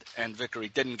 and Vickery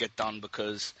didn't get done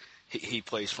because he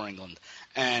plays for England,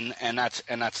 and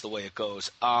that's the way it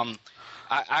goes.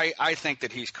 I think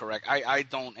that he's correct. I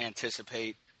don't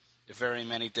anticipate very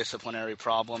many disciplinary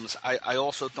problems. I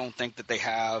also don't think that they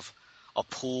have a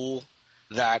pool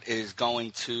that is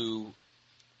going to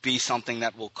be something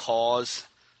that will cause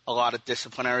a lot of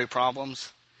disciplinary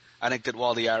problems. I think that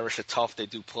while the Irish are tough, they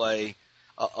do play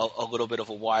a little bit of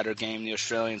a wider game. The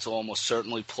Australians will almost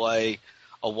certainly play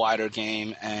a wider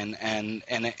game, and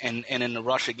in the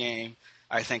Russia game,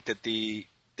 I think that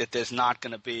there's not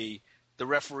going to be, the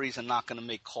referees are not going to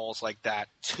make calls like that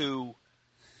to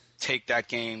take that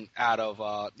game out of.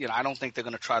 I don't think they're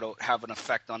going to try to have an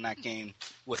effect on that game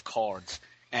with cards.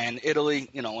 And Italy,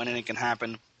 anything can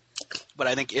happen, but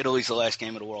I think Italy's the last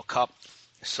game of the World Cup.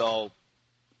 So,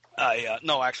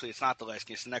 no, actually, it's not the last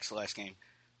game. It's the next to last game.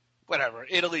 Whatever.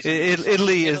 Italy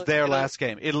is their last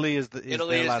game. Italy is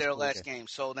their last game.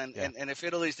 So then, yeah. and if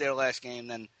Italy's their last game,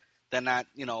 then that,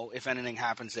 if anything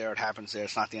happens there, it happens there.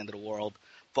 It's not the end of the world.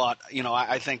 But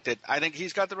I think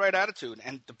he's got the right attitude.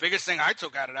 And the biggest thing I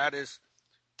took out of that is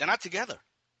they're not together.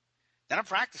 They're not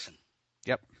practicing.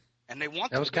 Yep. And they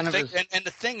want that to. was kind of and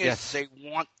the thing is, yes. They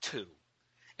want to.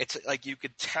 It's like you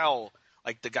could tell.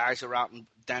 Like the guys are out in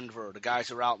Denver, the guys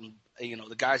are out in,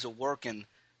 the guys are working.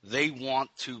 They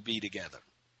want to be together,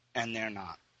 and they're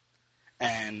not,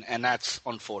 and that's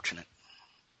unfortunate.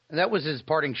 And that was his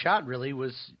parting shot. Really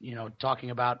was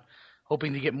talking about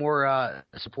hoping to get more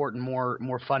support and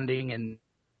more funding, and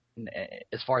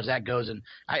as far as that goes, and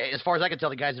as far as I can tell,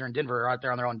 the guys that are in Denver are out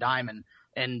there on their own dime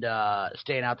and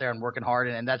staying out there and working hard,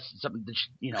 and that's something that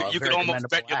you could almost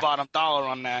bet your bottom dollar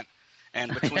on that.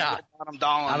 And between your bottom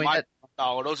dollar and my bottom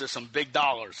dollar, those are some big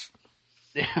dollars.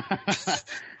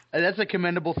 That's a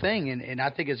commendable thing, and I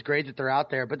think it's great that they're out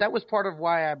there. But that was part of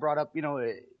why I brought up,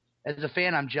 as a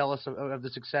fan, I'm jealous of the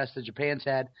success that Japan's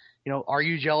had. Are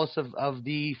you jealous of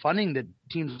the funding that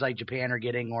teams like Japan are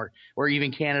getting, or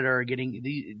even Canada are getting,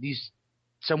 these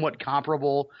somewhat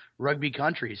comparable rugby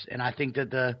countries? And I think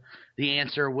that the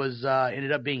answer was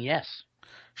ended up being yes.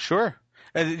 Sure.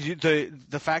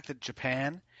 The fact that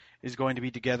Japan is going to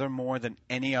be together more than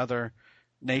any other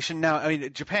nation. Now, I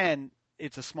mean, Japan,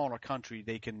 it's a smaller country.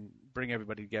 They can bring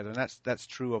everybody together, and that's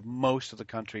true of most of the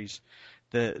countries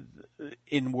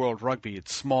in World Rugby.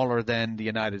 It's smaller than the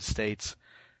United States,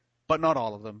 but not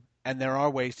all of them. And there are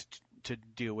ways to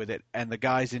deal with it. And the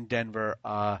guys in Denver,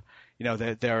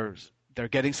 they're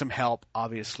getting some help,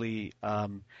 obviously.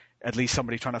 At least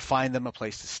somebody trying to find them a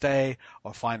place to stay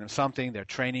or find them something. They're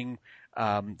training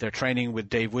with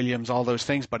Dave Williams, all those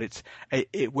things. But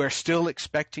we're still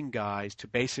expecting guys to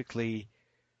basically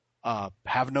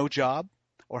have no job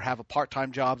or have a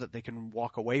part-time job that they can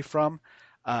walk away from,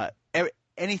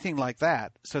 anything like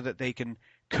that, so that they can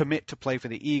commit to play for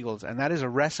the Eagles. And that is a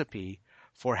recipe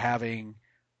for having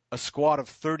a squad of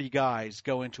 30 guys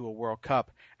go into a World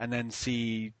Cup and then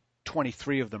see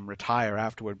 23 of them retire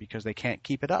afterward because they can't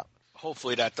keep it up.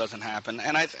 Hopefully that doesn't happen.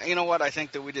 And you know what? I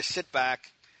think that we just sit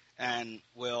back and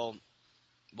we'll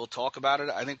talk about it.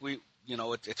 I think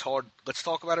it's hard. Let's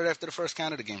talk about it after the first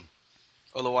Canada game.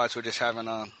 Otherwise, we're just having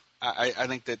I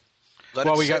think that.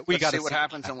 Let's see what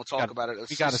happens, and we'll talk about it.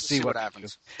 We got to see what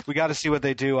happens. We got to see what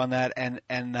they do on that, and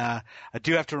I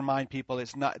do have to remind people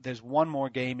there's one more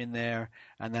game in there,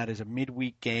 and that is a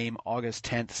midweek game, August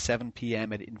 10th, 7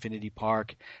 p.m. at Infinity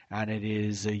Park, and it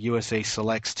is a USA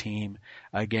Selects team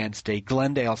against a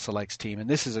Glendale Selects team, and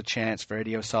this is a chance for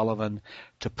Eddie O'Sullivan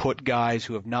to put guys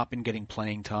who have not been getting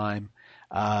playing time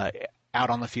out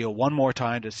on the field one more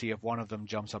time to see if one of them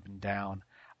jumps up and down.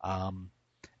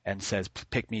 And says,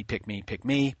 pick me, pick me, pick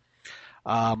me.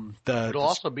 It'll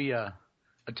also be a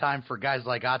time for guys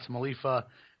like Atam Alifa,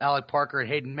 Alec Parker, and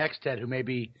Hayden Mexted, who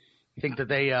maybe think that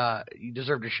they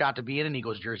deserved a shot to be in an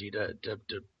Eagles jersey to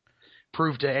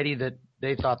prove to Eddie that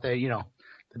they thought that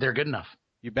they're good enough.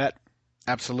 You bet.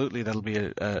 Absolutely, that'll be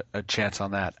a chance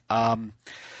on that.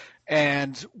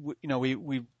 And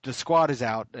the squad is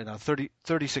out.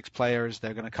 36 players.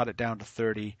 They're going to cut it down to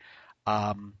 30.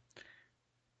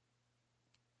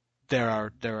 There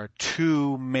are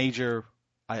two major,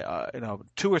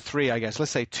 two or three, I guess.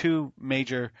 Let's say two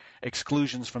major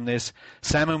exclusions from this.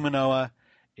 Samu Manoa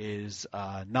is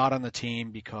not on the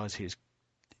team because his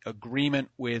agreement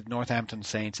with Northampton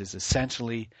Saints is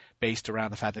essentially based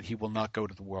around the fact that he will not go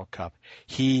to the World Cup.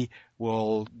 He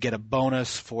will get a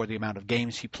bonus for the amount of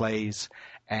games he plays,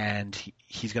 and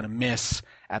he's going to miss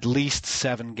at least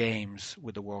 7 games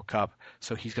with the World Cup,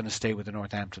 so he's going to stay with the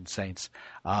Northampton Saints.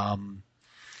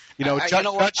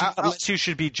 Unless you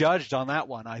should be judged on that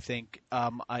one, I think.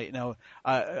 I'm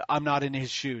not in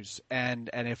his shoes, and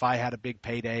if I had a big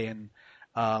payday and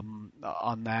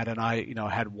on that, and I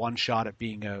had one shot at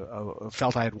being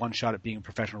felt I had one shot at being a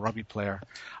professional rugby player,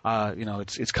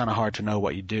 it's kind of hard to know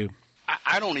what you do.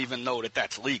 I don't even know that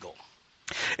that's legal.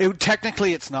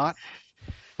 Technically, it's not.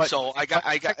 So I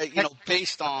got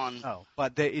based on. No,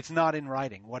 but it's not in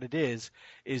writing. What it is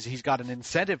he's got an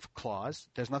incentive clause.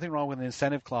 There's nothing wrong with an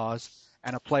incentive clause,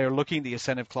 and a player looking at the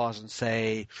incentive clause and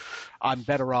say, "I'm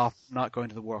better off not going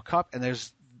to the World Cup." And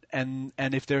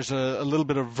if there's a little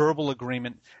bit of verbal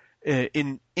agreement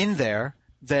in there,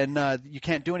 then you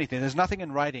can't do anything. There's nothing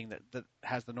in writing that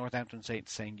has the Northampton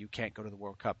Saints saying you can't go to the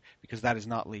World Cup because that is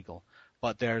not legal.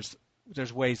 But there's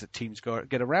ways that teams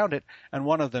get around it, and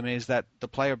one of them is that the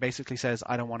player basically says,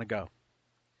 "I don't want to go."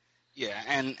 Yeah,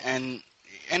 and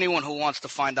anyone who wants to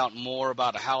find out more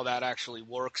about how that actually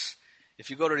works, if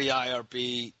you go to the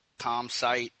IRB Tom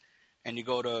site and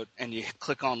you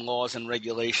click on laws and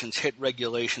regulations, hit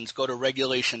regulations, go to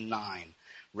Regulation 9.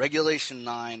 Regulation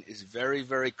 9 is very,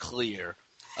 very clear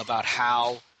about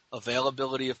how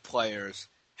availability of players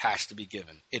has to be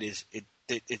given.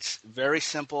 It's very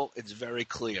simple. It's very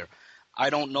clear. I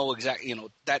don't know exactly,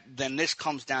 that then this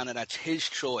comes down and that's his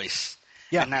choice,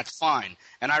 and that's fine.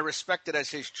 And I respect it as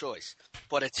his choice,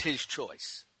 but it's his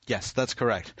choice. Yes, that's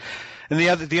correct. And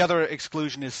the other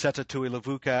exclusion is Seta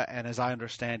Tuilavuka, and as I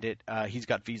understand it, he's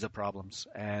got visa problems,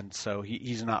 and so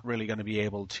he's not really going to be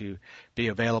able to be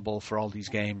available for all these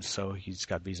games, so he's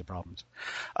got visa problems.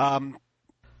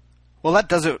 Well, that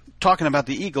does it talking about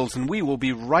the Eagles, and we will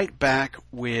be right back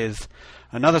with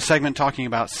another segment talking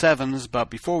about sevens.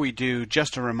 But before we do,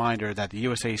 just a reminder that the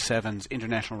USA Sevens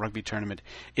International Rugby Tournament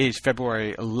is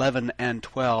February 11 and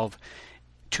 12,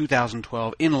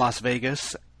 2012 in Las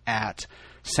Vegas at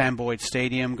Sam Boyd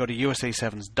Stadium. Go to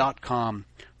usasevens.com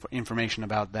for information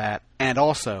about that, and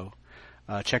also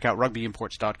check out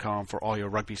rugbyimports.com for all your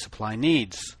rugby supply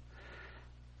needs.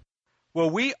 Well,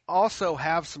 we also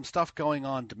have some stuff going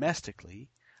on domestically,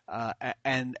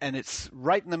 and it's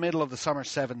right in the middle of the Summer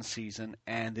Sevens season.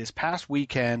 And this past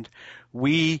weekend,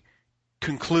 we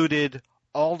concluded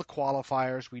all the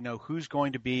qualifiers. We know who's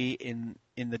going to be in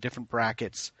the different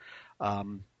brackets.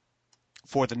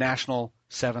 for the National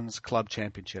Sevens Club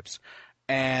Championships.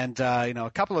 And,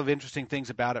 a couple of interesting things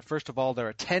about it. First of all, there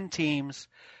are 10 teams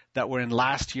that were in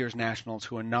last year's Nationals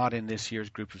who are not in this year's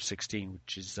group of 16,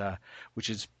 which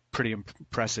is pretty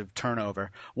impressive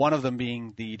turnover. One of them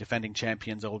being the defending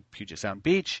champions, Old Puget Sound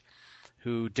Beach,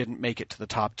 who didn't make it to the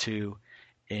top two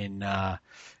in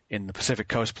the Pacific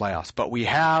Coast playoffs. But we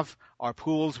have our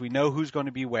pools. We know who's going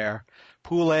to be where.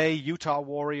 Pool A, Utah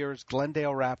Warriors,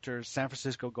 Glendale Raptors, San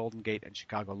Francisco Golden Gate, and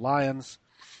Chicago Lions.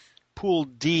 Pool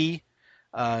D,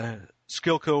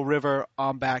 Schuylkill River,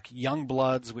 Ombak, Young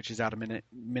Bloods, which is out of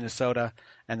Minnesota,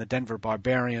 and the Denver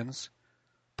Barbarians.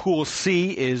 Pool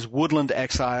C is Woodland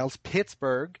Exiles,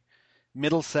 Pittsburgh,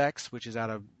 Middlesex, which is out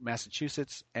of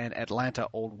Massachusetts, and Atlanta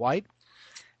Old White.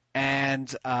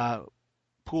 And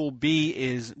Pool B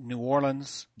is New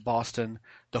Orleans, Boston,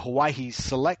 the Hawaii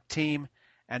Select Team,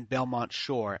 and Belmont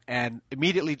Shore. And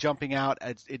immediately jumping out,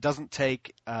 it doesn't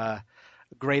take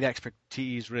great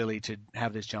expertise really to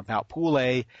have this jump out. Pool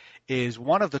A is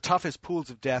one of the toughest pools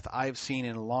of death I've seen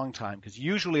in a long time, because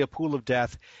usually a pool of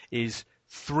death is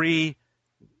 3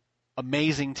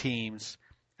 amazing teams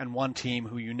and one team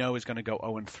who you know is going to go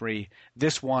 0-3.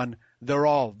 This one, they're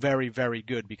all very, very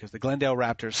good, because the Glendale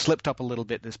Raptors slipped up a little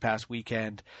bit this past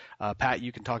weekend. Pat,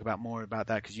 you can talk about more about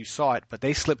that because you saw it, but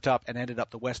they slipped up and ended up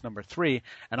the West number 3,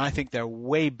 and I think they're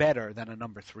way better than a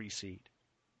number 3 seed.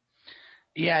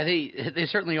 Yeah, they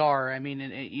certainly are. I mean,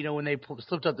 when they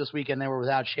slipped up this weekend, they were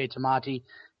without Shea Tamati,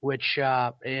 which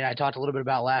I talked a little bit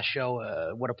about last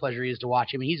show. What a pleasure he is to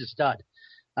watch. I mean, he's a stud.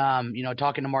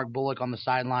 Talking to Mark Bullock on the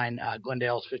sideline,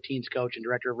 Glendale's 15s coach and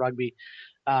director of rugby,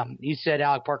 he said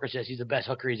Alec Parker says he's the best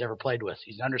hooker he's ever played with.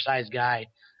 He's an undersized guy,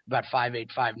 about 5'8",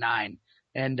 5'9",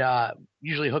 and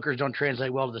usually hookers don't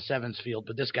translate well to the sevens field,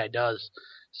 but this guy does.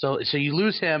 So you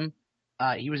lose him.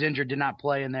 He was injured, did not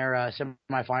play in their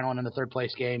semifinal and in the third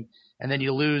place game, and then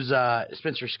you lose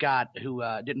Spencer Scott, who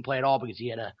didn't play at all because he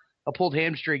had a pulled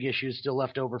hamstring issue still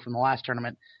left over from the last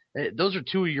tournament. Those are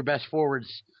 2 of your best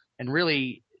forwards. And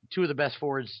really, 2 of the best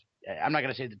forwards, I'm not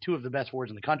going to say the 2 of the best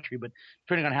forwards in the country, but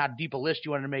depending on how deep a list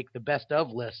you want to make the best of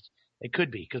list, it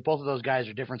could be, because both of those guys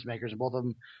are difference makers and both of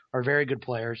them are very good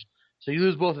players. So you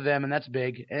lose both of them, and that's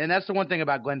big. And that's the one thing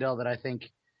about Glendale that I think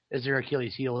is their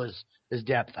Achilles heel is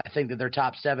depth. I think that their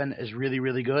top 7 is really,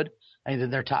 really good. I think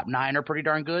that their top 9 are pretty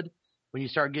darn good. When you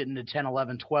start getting to 10,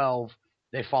 11, 12,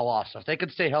 they fall off. So if they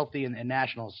could stay healthy in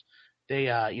Nationals, they,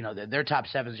 their top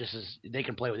 7 is just as they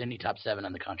can play with any top 7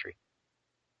 in the country.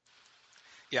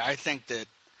 Yeah, I think that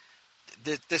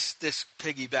this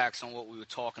piggybacks on what we were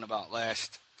talking about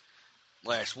last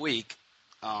week.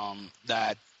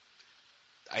 That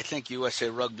I think USA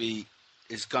Rugby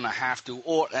is going to have to,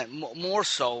 or more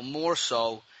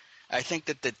so. I think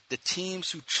that the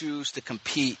teams who choose to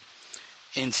compete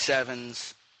in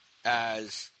sevens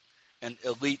as an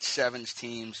elite sevens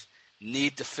teams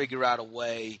need to figure out a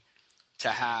way to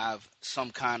have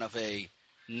some kind of a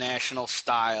national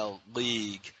style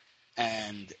league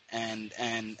and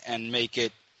make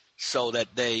it so that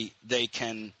they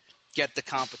can get the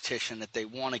competition that they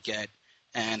want to get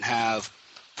and have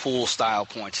pool style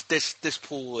points. This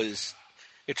pool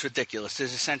it's ridiculous.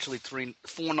 There's essentially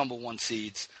 4 number 1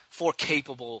 seeds, 4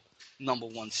 capable number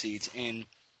 1 seeds in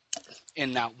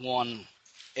that one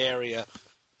area.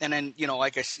 And then,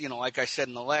 like I said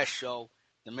in the last show,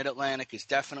 the Mid-Atlantic is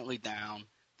definitely down.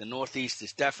 The Northeast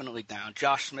is definitely down.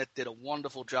 Josh Smith did a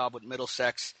wonderful job with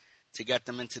Middlesex to get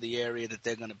them into the area that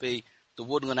they're going to be. The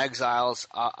Woodland Exiles,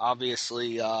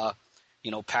 obviously,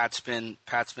 Pat's been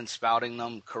spouting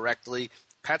them correctly.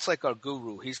 Pat's like our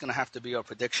guru. He's going to have to be our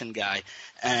prediction guy.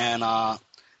 And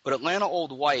but Atlanta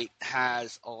Old White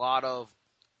has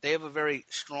they have a very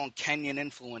strong Kenyan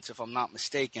influence, if I'm not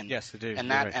mistaken. Yes, they do.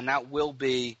 And that will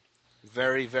be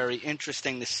very, very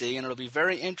interesting to see. And it'll be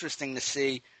very interesting to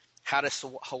see how does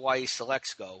Hawaii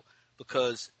Selects go,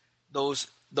 because those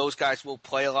guys will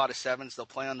play a lot of sevens. They'll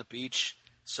play on the beach.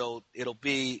 So it'll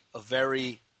be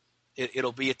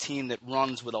a team that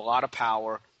runs with a lot of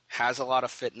power, has a lot of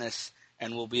fitness,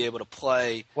 and will be able to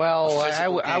play. Well,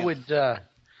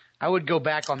 I would go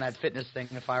back on that fitness thing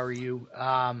if I were you.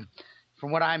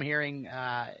 From what I'm hearing,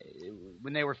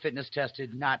 when they were fitness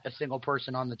tested, not a single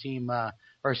person on the team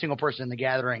or a single person in the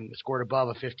gathering scored above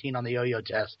a 15 on the yo-yo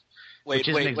test. Wait!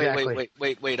 I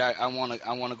want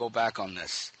to go back on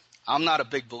this. I'm not a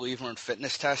big believer in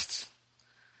fitness tests.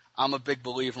 I'm a big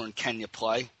believer in can you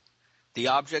play. The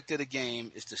object of the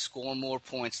game is to score more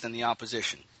points than the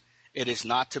opposition. It is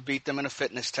not to beat them in a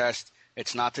fitness test.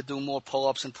 It's not to do more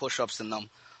pull-ups and push-ups than them.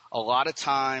 A lot of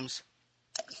times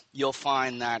you'll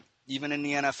find that even in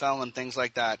the NFL and things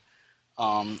like that,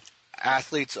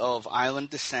 athletes of island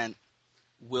descent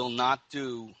will not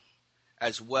do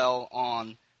as well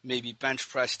on maybe bench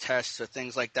press tests or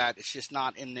things like that. It's just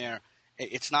not in their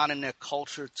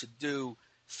culture to do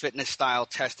fitness style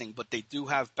testing, but they do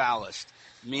have ballast,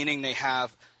 meaning they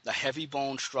have the heavy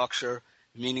bone structure,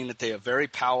 meaning that they are very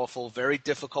powerful, very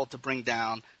difficult to bring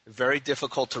down, very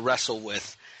difficult to wrestle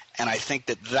with. And I think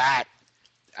that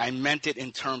I meant it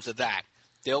in terms of that.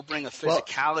 They'll bring a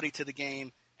physicality to the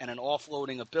game and an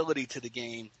offloading ability to the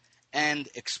game and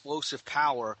explosive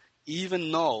power,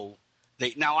 even though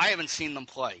now I haven't seen them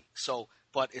play.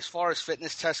 But as far as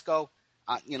fitness tests go,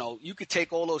 you could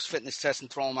take all those fitness tests and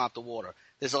throw them out the water.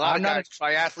 There's a lot of guys,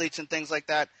 triathletes and things like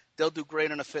that. They'll do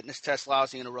great on a fitness test,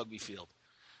 lousy in a rugby field.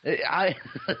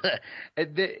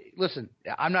 Listen,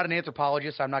 I'm not an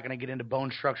anthropologist. I'm not going to get into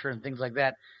bone structure and things like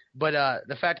that. But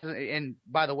the fact, and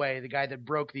by the way, the guy that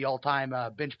broke the all-time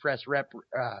bench press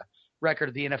record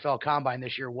of the NFL Combine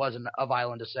this year was of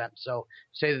island descent. So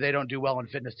say that they don't do well in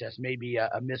fitness tests, maybe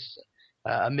a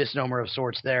misnomer of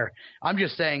sorts there. I'm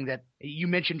just saying that you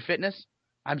mentioned fitness.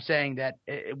 I'm saying that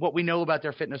what we know about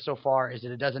their fitness so far is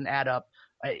that it doesn't add up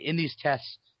in these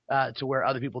tests to where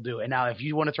other people do. And now if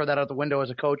you want to throw that out the window as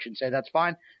a coach and say that's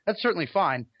fine, that's certainly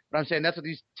fine. But I'm saying that's what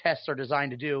these tests are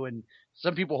designed to do. And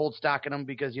some people hold stock in them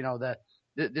because,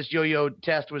 this yo-yo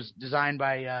test was designed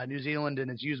by New Zealand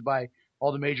and it's used by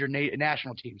all the major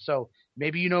national teams. So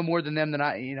maybe you know more than them than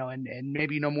I, and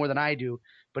maybe you know more than I do.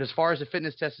 But as far as the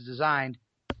fitness test is designed,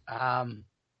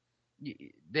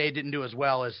 they didn't do as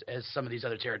well as some of these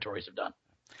other territories have done.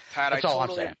 Pat, that's all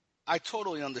I'm saying. I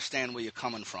totally understand where you're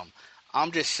coming from.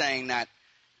 I'm just saying that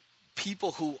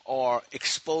people who are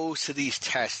exposed to these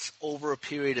tests over a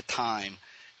period of time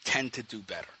tend to do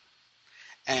better.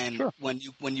 And sure. when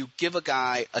you give a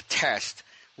guy a test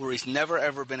where he's never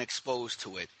ever been exposed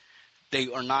to it,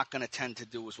 they are not going to tend to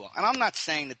do as well. And I'm not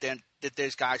saying that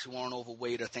there's guys who aren't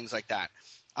overweight or things like that.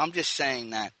 I'm just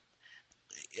saying that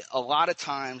a lot of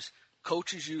times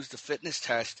coaches use the fitness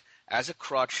test as a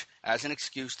crutch, as an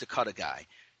excuse to cut a guy.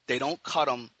 They don't cut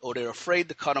them, or they're afraid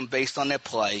to cut them based on their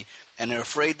play, and they're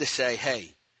afraid to say,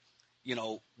 hey,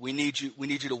 we need you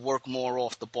to work more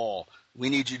off the ball. We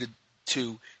need you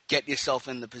to get yourself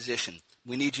in the position.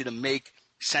 We need you to make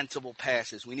sensible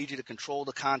passes. We need you to control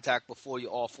the contact before you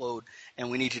offload, and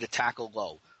we need you to tackle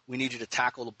low. We need you to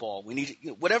tackle the ball. We need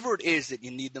whatever it is that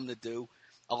you need them to do.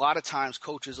 A lot of times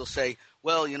coaches will say,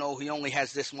 well, he only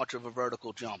has this much of a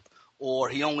vertical jump, or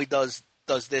he only does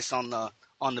this on the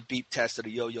beep test or the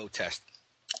yo-yo test.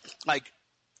 Like,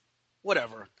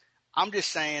 whatever. I'm just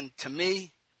saying, to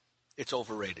me, it's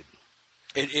overrated.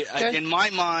 In my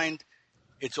mind,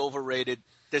 it's overrated.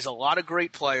 There's a lot of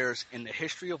great players in the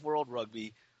history of world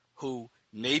rugby who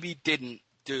maybe didn't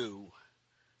do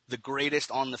the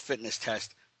greatest on the fitness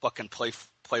test but can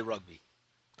play rugby.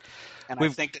 And I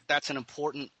think that that's an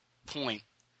important point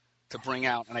to bring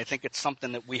out, and I think it's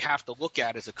something that we have to look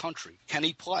at as a country. Can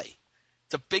he play?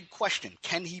 It's a big question.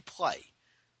 Can he play?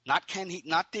 Not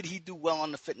did he do well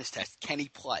on the fitness test. Can he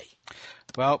play?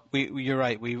 Well, you're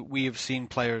right. We have seen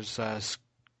players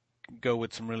go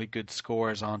with some really good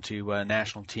scores onto a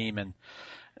national team, and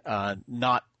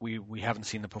we haven't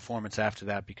seen the performance after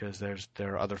that because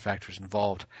there are other factors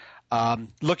involved.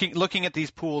 Looking at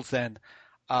these pools, then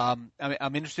I'm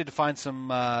interested to find some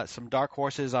dark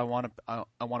horses. I want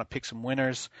to pick some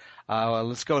winners.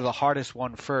 Let's go to the hardest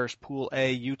one first. Pool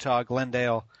A: Utah,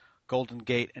 Glendale, Golden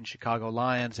Gate, and Chicago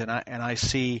Lions. And I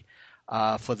see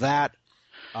for that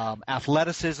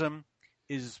athleticism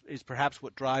is perhaps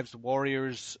what drives the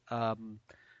Warriors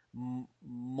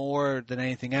more than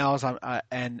anything else.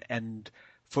 And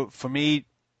for me,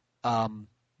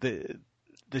 the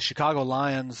Chicago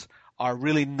Lions are a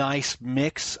really nice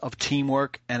mix of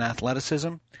teamwork and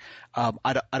athleticism.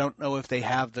 I don't know if they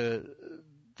have the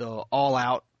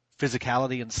all-out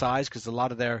physicality and size because a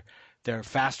lot of their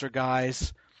faster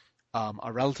guys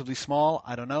are relatively small.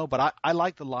 I don't know, but I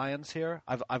like the Lions here.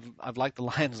 I've liked the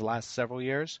Lions the last several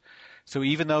years. So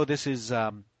even though this is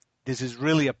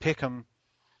really a pick'em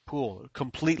pool,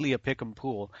 completely a pick'em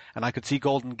pool, and I could see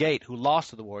Golden Gate, who lost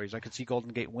to the Warriors, I could see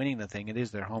Golden Gate winning the thing. It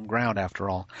is their home ground after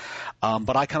all.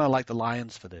 But I kind of like the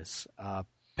Lions for this.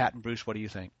 Pat and Bruce, what do you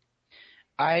think?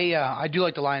 I do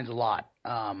like the Lions a lot.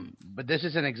 But this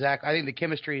isn't exact. I think the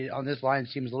chemistry on this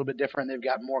Lions team is a little bit different. They've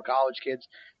got more college kids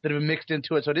that have been mixed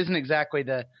into it. So it isn't exactly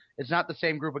it's not the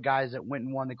same group of guys that went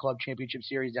and won the club championship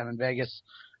series down in Vegas.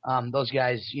 Those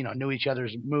guys, knew each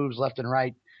other's moves left and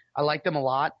right. I like them a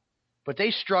lot, but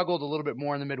they struggled a little bit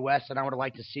more in the Midwest than I would have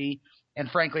liked to see. And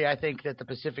frankly, I think that the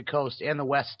Pacific Coast and the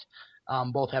West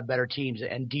both have better teams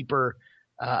and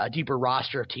a deeper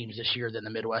roster of teams this year than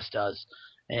the Midwest does.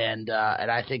 And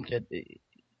I think that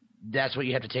that's what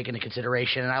you have to take into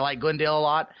consideration. And I like Glendale a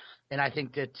lot, and I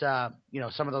think that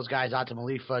some of those guys, Atam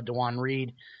Alifa, DeJuan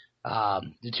Reed,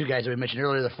 the two guys that we mentioned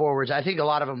earlier, the forwards, I think a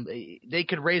lot of them, they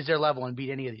could raise their level and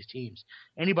beat any of these teams.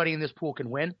 Anybody in this pool can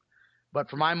win, but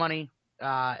for my money,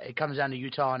 it comes down to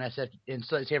Utah and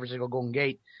San Francisco Golden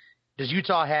Gate. Does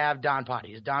Utah have Don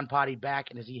Potty? Is Don Potty back,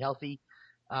 and is he healthy?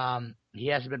 He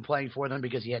hasn't been playing for them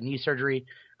because he had knee surgery.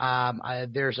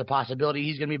 There's a possibility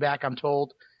he's going to be back, I'm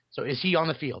told. So is he on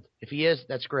the field? If he is,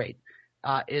 that's great.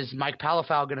 Is Mike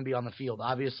Palafau going to be on the field?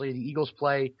 Obviously, the Eagles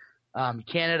play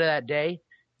Canada that day,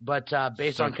 but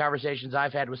based on conversations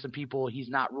I've had with some people, he's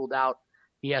not ruled out.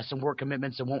 He has some work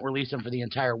commitments and won't release him for the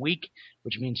entire week,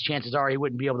 which means chances are he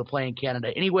wouldn't be able to play in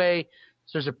Canada anyway.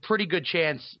 So there's a pretty good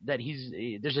chance that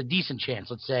there's a decent chance,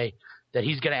 let's say, that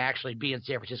he's going to actually be in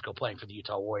San Francisco playing for the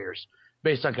Utah Warriors,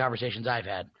 based on conversations I've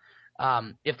had.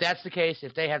 If that's the case,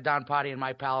 if they have Don Potty and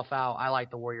Mike Palafau, I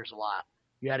like the Warriors a lot.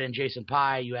 You add in Jason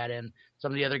Pye, you add in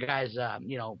some of the other guys,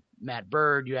 Matt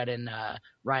Bird, you add in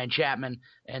Ryan Chapman,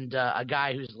 and a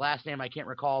guy whose last name I can't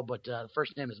recall, but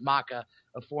first name is Maka,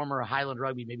 a former Highland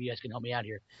Rugby. Maybe you guys can help me out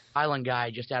here. Highland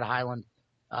guy, just out of Highland.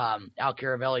 Al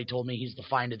Caravelli told me he's the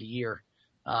find of the year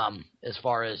as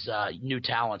far as new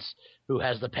talents who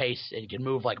has the pace and can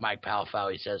move like Mike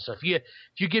Palafau, he says. So if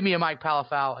you give me a Mike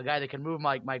Palafau, a guy that can move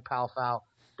like Mike Palafau,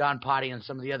 Don Potty, and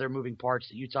some of the other moving parts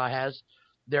that Utah has,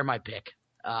 they're my pick.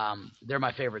 They're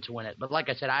my favorite to win it. But like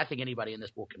I said, I think anybody in this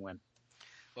pool can win.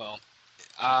 Well,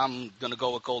 I'm going to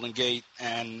go with Golden Gate,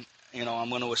 and, I'm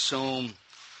going to assume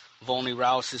Volney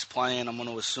Rouse is playing. I'm going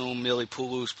to assume Mili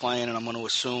Pulu's playing, and I'm going to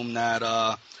assume that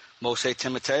Mose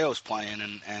Timoteo's playing.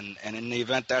 And in the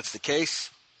event that's the case,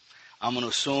 I'm going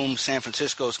to assume San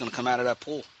Francisco is going to come out of that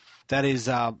pool. That is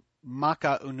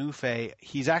Maka Unufe.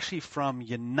 He's actually from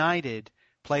United,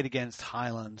 played against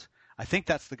Highland. I think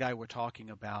that's the guy we're talking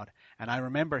about. And I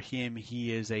remember him.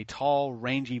 He is a tall,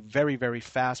 rangy, very, very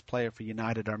fast player for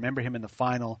United. I remember him in the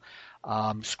final,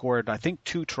 scored, I think,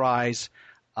 2 tries.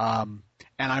 And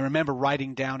I remember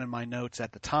writing down in my notes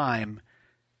at the time,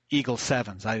 Eagle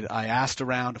Sevens. I asked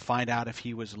around to find out if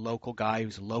he was a local guy. He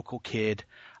was a local kid.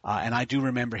 And I do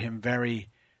remember him very,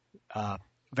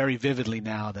 very vividly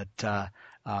now that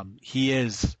he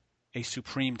is a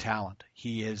supreme talent.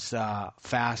 He is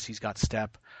fast. He's got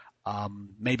step.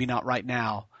 Maybe not right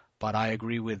now, but I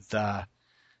agree with Al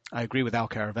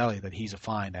Caravelli that he's a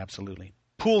find, absolutely.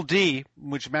 Pool D,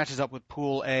 which matches up with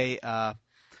Pool A,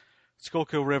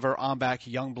 Schuylkill River,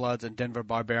 Ombak, Youngbloods, and Denver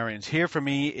Barbarians. Here for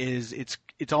me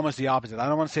it's almost the opposite. I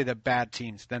don't want to say they're bad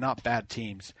teams. They're not bad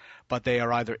teams, but they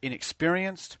are either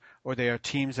inexperienced or they are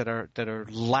teams that are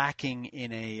lacking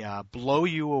in a blow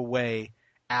you away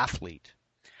athlete.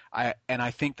 And I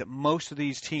think that most of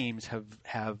these teams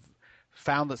have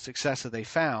found the success that they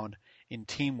found in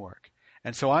teamwork.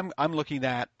 And so I'm looking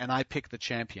at, and I pick the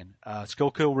champion.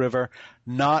 Schuylkill River,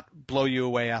 not blow you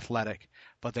away athletic,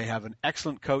 but they have an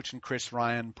excellent coach in Chris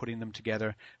Ryan putting them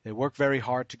together. They work very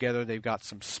hard together. They've got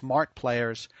some smart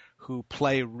players who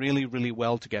play really, really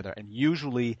well together. And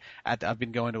usually, I've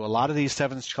been going to a lot of these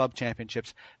Sevens Club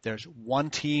Championships, there's one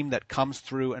team that comes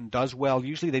through and does well.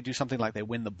 Usually they do something like they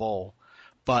win the bowl,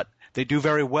 but they do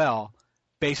very well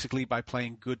basically by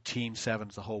playing good team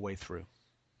sevens the whole way through.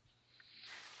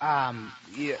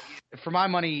 Yeah, for my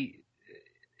money,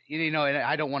 and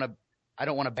I don't want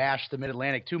to bash the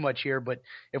Mid-Atlantic too much here, but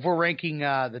if we're ranking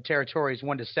the territories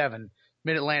 1 to 7,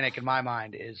 Mid-Atlantic in my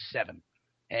mind is 7,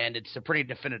 and it's a pretty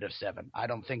definitive 7. I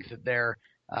don't think that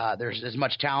there's as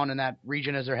much talent in that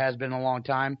region as there has been in a long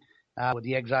time, with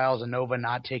the Exiles and Nova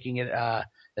not taking it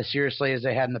as seriously as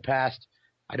they had in the past.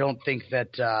 I don't think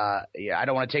that I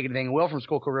don't want to take anything away from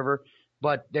Schuylkill River,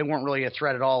 but they weren't really a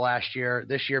threat at all last year.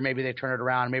 This year, maybe they turn it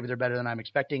around. Maybe they're better than I'm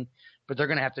expecting, but they're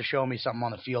going to have to show me something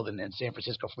on the field in San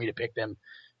Francisco for me to pick them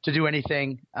to do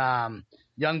anything.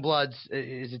 Youngbloods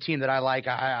is a team that I like.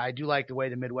 I do like the way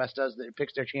the Midwest does. It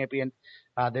picks their champion.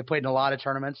 They played in a lot of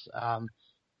tournaments.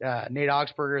 Nate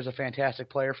Augsburger is a fantastic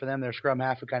player for them. Their scrum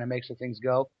half who kind of makes the things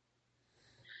go.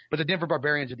 But the Denver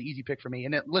Barbarians are the easy pick for me.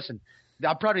 And listen,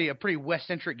 I'm probably a pretty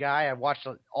West-centric guy. I've watched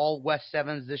all West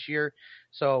Sevens this year,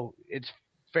 so it's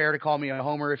fair to call me a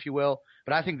homer, if you will.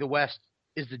 But I think the West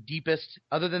is the deepest,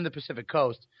 other than the Pacific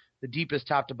Coast, the deepest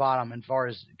top to bottom as far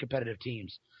as competitive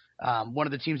teams. One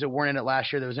of the teams that weren't in it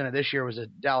last year that was in it this year was the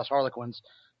Dallas Harlequins,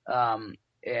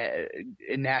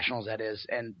 in Nationals, that is.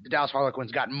 And the Dallas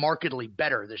Harlequins got markedly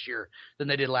better this year than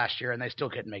they did last year, and they still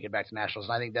couldn't make it back to Nationals.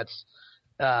 And I think that's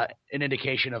an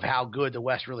indication of how good the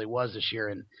West really was this year.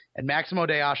 And Maximo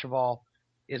de Acheval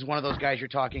is one of those guys you're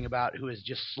talking about who is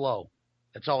just slow.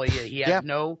 That's all he is. He has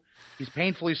he's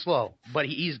painfully slow, but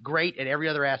he's great at every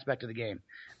other aspect of the game.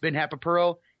 Ben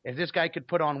Hapapuro, if this guy could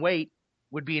put on weight,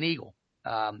 would be an Eagle.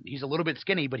 He's a little bit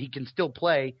skinny, but he can still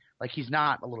play like he's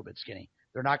not a little bit skinny.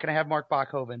 They're not going to have Mark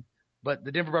Bachhoven, but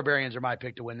the Denver Barbarians are my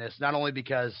pick to win this, not only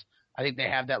because I think they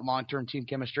have that long-term team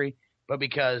chemistry, but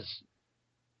because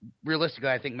realistically,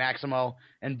 I think Maximo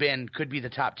and Ben could be the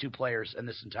top 2 players in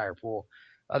this entire pool,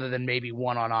 other than maybe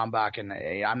one on Ambach, and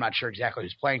I'm not sure exactly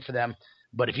who's playing for them.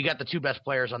 But if you got the 2 best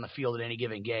players on the field at any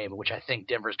given game, which I think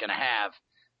Denver's going to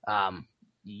have,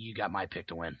 you got my pick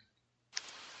to win.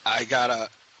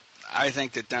 I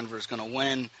think that Denver's going to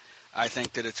win. I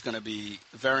think that it's going to be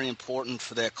very important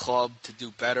for their club to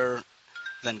do better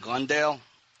than Glendale.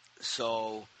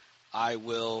 So I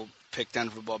will pick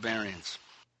Denver Barbarians.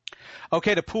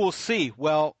 Okay, to Pool C.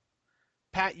 Well,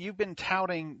 Pat, you've been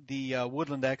touting the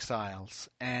Woodland Exiles,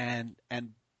 and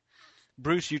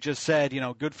Bruce, you just said,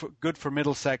 good for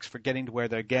Middlesex for getting to where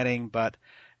they're getting, but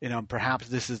perhaps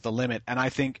this is the limit. And I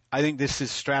think this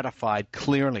is stratified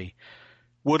clearly.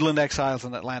 Woodland Exiles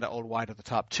and Atlanta Old White are the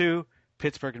top 2.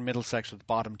 Pittsburgh and Middlesex are the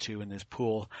bottom 2 in this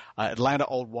pool. Atlanta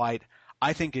Old White,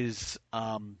 I think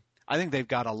they've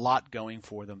got a lot going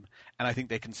for them, and I think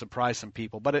they can surprise some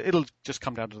people. But it'll just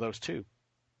come down to those 2.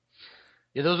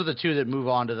 Yeah, those are the 2 that move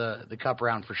on to the Cup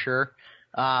round for sure.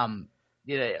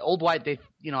 Old White,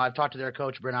 I've talked to their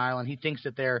coach Brent Ireland. He thinks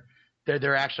that they're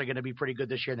actually going to be pretty good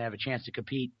this year and they have a chance to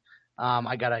compete.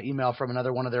 I got an email from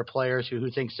another one of their players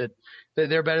who thinks that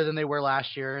they're better than they were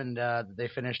last year, and they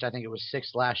finished, I think it was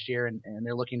 6th last year, and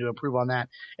they're looking to improve on that.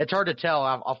 It's hard to tell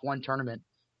off one tournament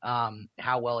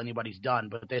how well anybody's done,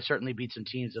 but they certainly beat some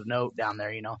teams of note down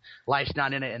there. Life's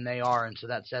not in it, and they are, and so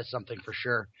that says something for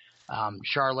sure.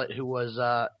 Charlotte, who was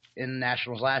in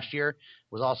Nationals last year,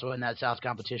 was also in that South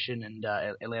competition, and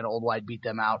Atlanta Old White beat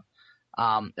them out.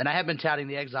 And I have been touting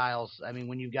the Exiles. I mean,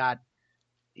 when you've got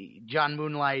John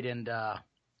Moonlight and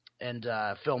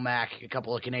Phil Mack, a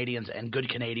couple of Canadians and good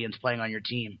Canadians playing on your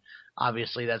team,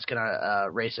 obviously that's going to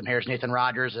raise some hairs. Nathan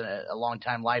Rogers, a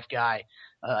longtime Life guy,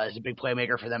 is a big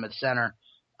playmaker for them at center.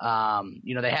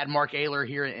 They had Mark Ayler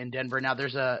here in Denver. Now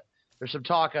there's some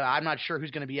talk. I'm not sure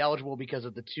who's going to be eligible because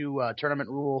of the 2 tournament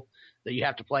rule that you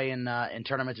have to play in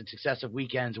tournaments in successive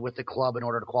weekends with the club in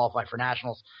order to qualify for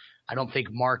nationals. I don't think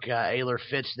Mark Ayler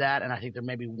fits that, and I think there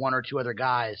may be 1 or 2 other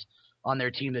guys on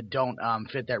their team that don't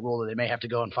fit that rule that they may have to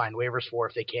go and find waivers for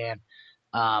if they can.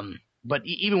 But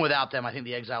even without them, I think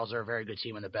the Exiles are a very good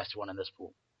team and the best one in this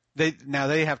pool.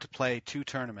 They have to play 2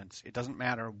 tournaments. It doesn't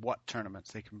matter what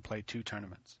tournaments. They can play 2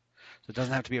 tournaments. So it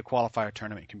doesn't have to be a qualifier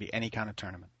tournament. It can be any kind of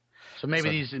tournament. So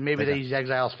these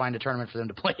Exiles find a tournament for them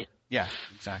to play in. Yeah,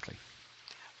 exactly.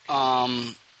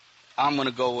 I'm going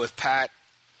to go with Pat,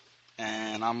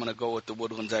 and I'm going to go with the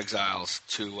Woodlands Exiles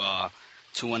to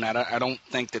win that. I don't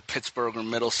think that Pittsburgh or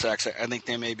Middlesex, I think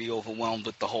they may be overwhelmed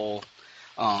with the whole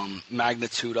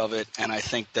magnitude of it, and I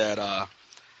think that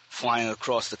flying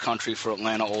across the country for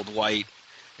Atlanta Old White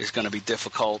is going to be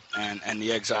difficult, and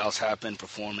the Exiles have been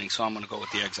performing, so I'm going to go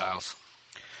with the Exiles.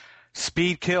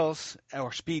 Speed kills,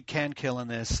 or speed can kill in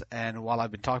this, and while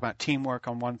I've been talking about teamwork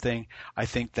on one thing, I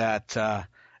think that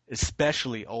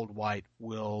especially Old White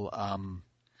will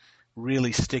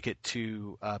really stick it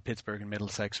to Pittsburgh and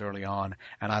Middlesex early on.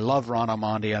 And I love Ron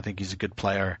Armandi. I think he's a good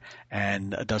player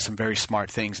and does some very smart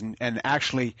things. And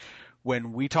actually,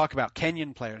 when we talk about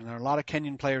Kenyan players, and there are a lot of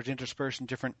Kenyan players interspersed in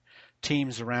different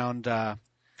teams around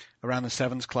the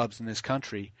sevens clubs in this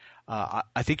country,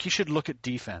 I think you should look at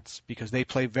defense because they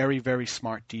play very, very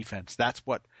smart defense. That's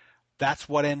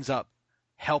what ends up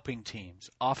helping teams.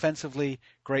 Offensively,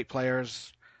 great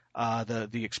players.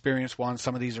 The experienced ones,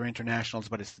 some of these are internationals,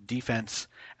 but it's the defense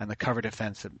and the cover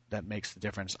defense that makes the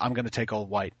difference. I'm going to take Old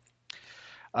White.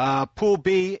 Pool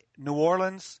B, New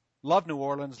Orleans. Love New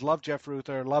Orleans. Love Jeff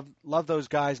Ruther. Love those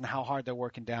guys and how hard they're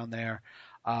working down there.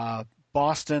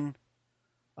 Boston,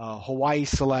 Hawaii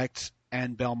Select,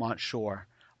 and Belmont Shore.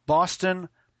 Boston,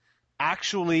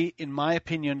 actually, in my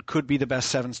opinion, could be the best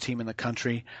sevens team in the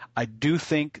country. I do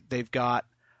think they've got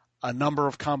a number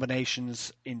of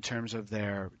combinations in terms of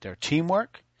their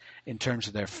teamwork, in terms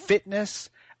of their fitness.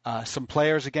 Some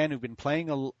players, again, who've been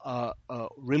playing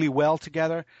really well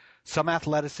together, some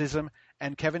athleticism,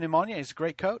 and Kevin Imonier is a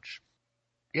great coach.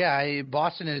 Yeah,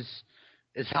 Boston is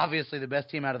obviously the best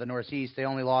team out of the Northeast. They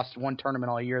only lost 1 tournament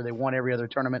all year. They won every other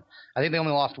tournament. I think they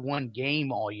only lost 1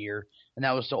 game all year, and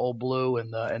that was to Old Blue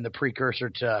and the precursor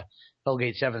to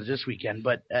Hellgate Sevens this weekend.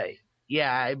 But,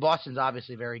 yeah, Boston's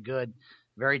obviously very good.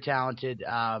 Very talented.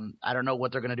 I don't know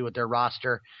what they're going to do with their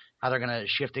roster, how they're going to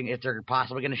if they're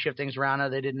possibly going to shift things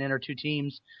around. They didn't enter 2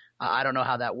 teams. I don't know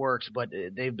how that works, but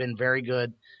they've been very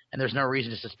good, and there's no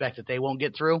reason to suspect that they won't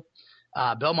get through.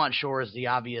 Belmont Shore is the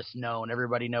obvious known.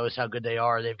 Everybody knows how good they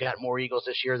are. They've got more Eagles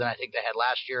this year than I think they had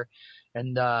last year.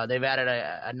 And they've added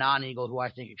a non-Eagle who I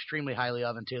think extremely highly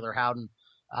of in Taylor Howden.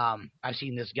 I've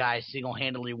seen this guy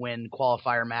single-handedly win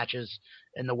qualifier matches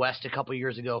in the West a couple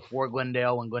years ago for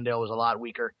Glendale when Glendale was a lot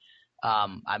weaker.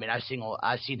 I've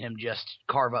seen him just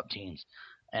carve up teams.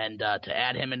 And to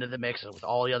add him into the mix with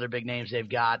all the other big names they've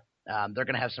got, they're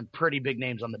going to have some pretty big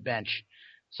names on the bench.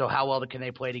 So how well can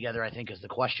they play together, I think, is the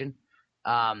question.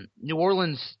 New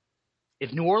Orleans,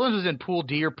 if New Orleans was in Pool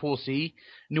D or Pool C,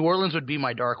 New Orleans would be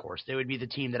my dark horse. They would be the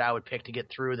team that I would pick to get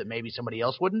through that maybe somebody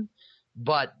else wouldn't.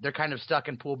 But they're kind of stuck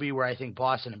in Pool B where I think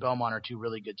Boston and Belmont are two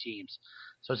really good teams.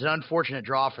 So it's an unfortunate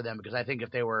draw for them because I think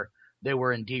if they were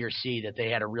in D or C that they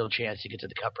had a real chance to get to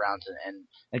the Cup rounds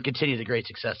and continue the great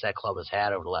success that club has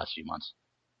had over the last few months.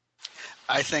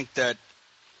 I think that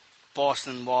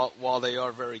Boston, while they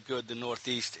are very good, the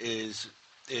Northeast is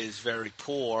very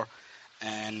poor.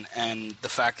 And the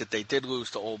fact that they did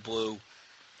lose to Old Blue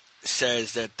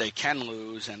says that they can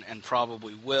lose and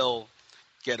probably will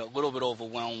get a little bit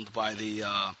overwhelmed by the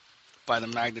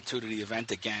magnitude of the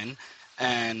event again.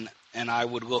 And I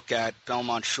would look at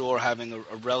Belmont Shore having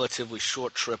a relatively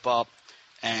short trip up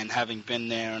and having been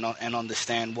there and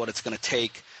understand what it's going to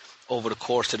take over the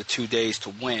course of the 2 days to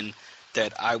win,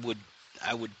 that I would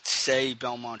say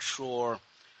Belmont Shore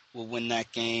will win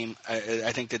that game.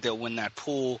 I think that they'll win that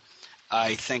pool.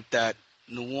 I think that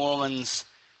New Orleans,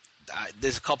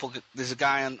 there's a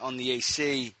guy on the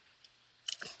AC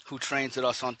who trains with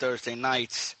us on Thursday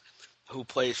nights who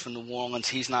plays for New Orleans.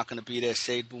 He's not going to be there,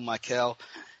 Said Boumakel.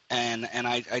 And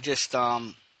I just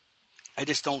don't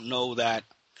know that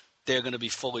they're going to be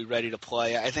fully ready to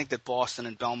play. I think that Boston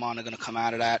and Belmont are going to come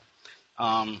out of that.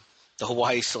 The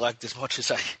Hawaii Select, as much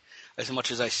as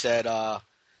I said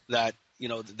that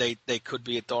they could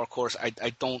be a dark horse,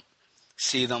 I don't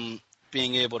see them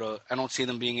being able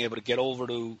to get over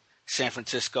to San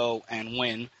Francisco and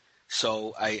win.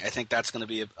 So I think that's going to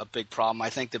be a big problem. I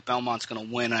think that Belmont's going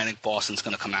to win. I think Boston's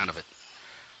going to come out of it.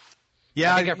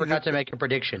 Yeah, I think I forgot to make a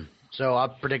prediction. So I'll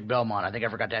predict Belmont. I think I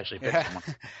forgot to actually pick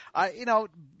someone.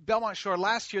 Belmont Shore,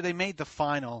 last year they made the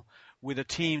final with a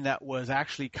team that was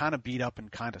actually kind of beat up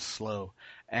and kind of slow.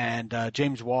 And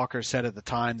James Walker said at the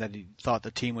time that he thought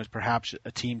the team was perhaps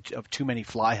a team of too many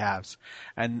fly halves.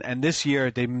 And this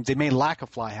year they may lack a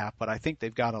fly half, but I think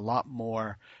they've got a lot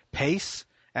more pace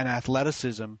and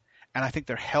athleticism, and I think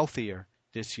they're healthier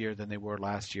this year than they were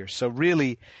last year. So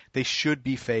really, they should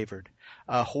be favored.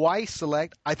 Hawaii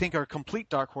Select, I think, are a complete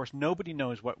dark horse. Nobody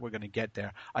knows what we're going to get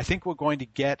there. I think we're going to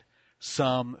get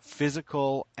some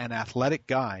physical and athletic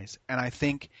guys, and I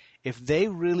think if they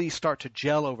really start to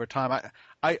gel over time,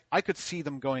 I could see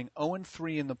them going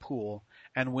 0-3 in the pool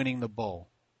and winning the bowl.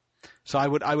 So I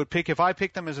would pick, if I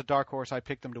pick them as a dark horse, I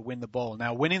pick them to win the bowl.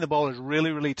 Now, winning the bowl is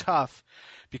really, really tough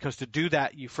because to do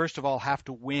that, you first of all have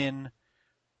to win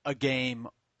a game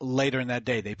later in that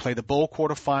day. They play the bowl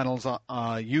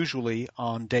quarterfinals usually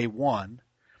on day one,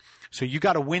 so you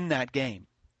got to win that game.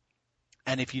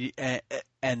 And if you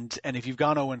and if you've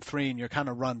gone 0-3 and you're kind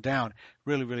of run down,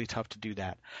 really, really tough to do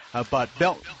that. But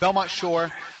Belmont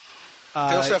Shore, they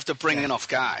also have to bring enough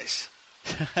guys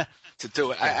to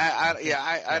do it.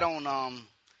 Yeah. I don't.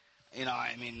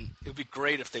 I mean, it would be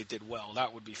great if they did well.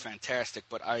 That would be fantastic.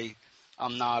 But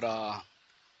I'm not.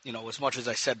 As much as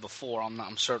I said before,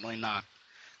 I'm certainly not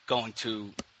going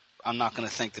to. I'm not going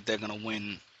to think that they're going to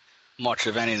win much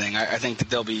of anything. I think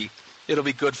that it'll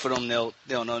be good for them.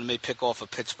 They may pick off a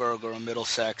Pittsburgh or a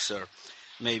Middlesex, or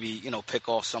maybe pick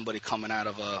off somebody coming out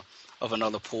of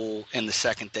another pool in the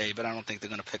second day. But I don't think they're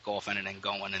going to pick off anything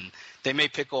going. And they may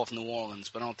pick off New Orleans,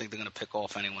 but I don't think they're going to pick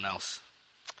off anyone else.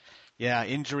 Yeah,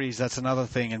 injuries, that's another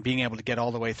thing, and being able to get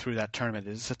all the way through that tournament.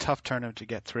 It's a tough tournament to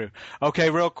get through. Okay,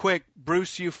 real quick,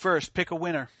 Bruce, you first. Pick a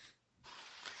winner.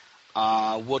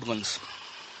 Woodlands.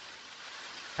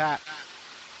 Pat.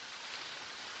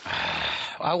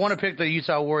 I want to pick the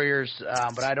Utah Warriors,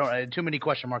 but I don't. Too many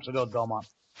question marks. I'll go with Belmont.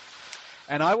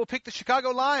 And I will pick the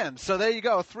Chicago Lions. So there you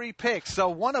go, 3 picks. So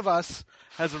one of us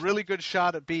has a really good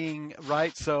shot at being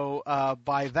right. So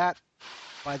by that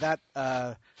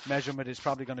measurement, it's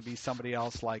probably going to be somebody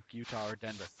else like Utah or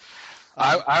Denver.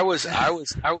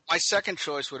 My second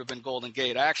choice would have been Golden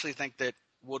Gate. I actually think that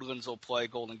Woodlands will play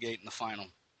Golden Gate in the final.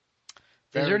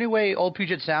 Is there any way Old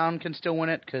Puget Sound can still win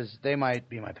it? Because they might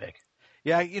be my pick.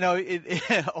 Yeah,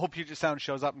 Old Puget Sound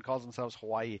shows up and calls themselves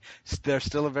Hawaii. They're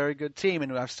still a very good team,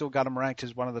 and I've still got them ranked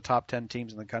as one of the top 10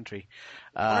 teams in the country.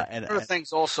 One of the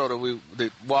things also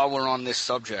that while we're on this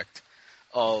subject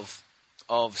of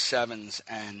sevens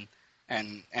and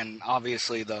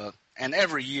obviously and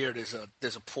every year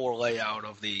there's a poor layout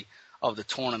of the of the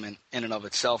tournament in and of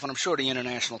itself. And I'm sure the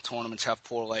international tournaments have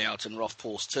poor layouts and rough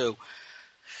pools too.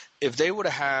 If they were to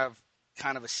have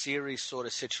kind of a series sort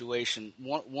of situation,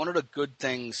 one of the good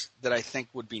things that I think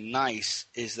would be nice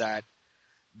is that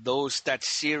that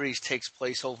series takes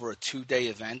place over a 2-day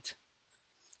event.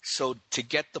 So to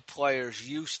get the players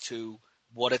used to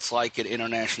what it's like at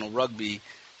international rugby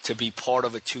to be part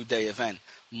of a 2-day event.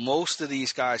 Most of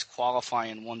these guys qualify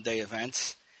in 1-day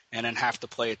events and then have to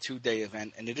play a 2-day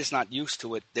event, and they're just not used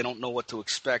to it. They don't know what to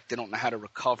expect. They don't know how to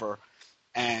recover.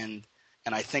 And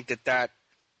I think that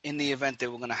in the event they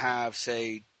were going to have,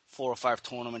 say, 4 or 5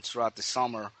 tournaments throughout the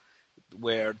summer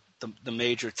where the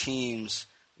major teams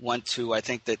went to, I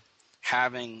think that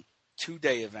having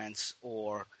 2-day events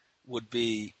would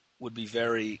be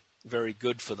very, very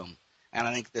good for them. And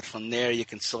I think that from there you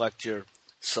can select your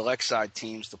select side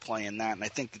teams to play in that. And I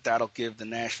think that that'll give the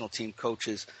national team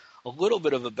coaches a little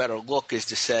bit of a better look, is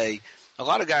to say a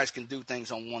lot of guys can do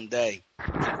things on one day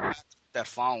that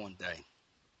following day.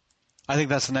 I think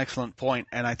that's an excellent point,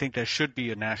 and I think there should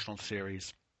be a national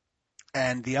series.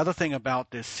 And the other thing about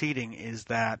this seeding is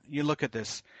that you look at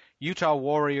this, Utah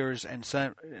Warriors and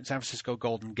San Francisco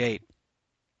Golden Gate,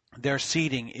 their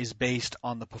seeding is based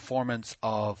on the performance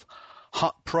of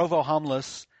Provo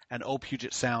Humlis and Old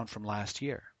Puget Sound from last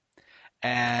year.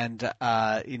 And,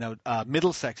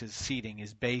 Middlesex's seeding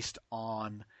is based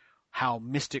on how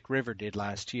Mystic River did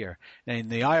last year. And in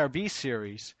the IRB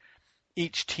series,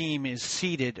 each team is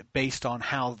seeded based on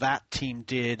how that team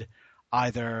did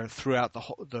either throughout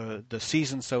the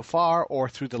season so far or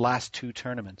through the last 2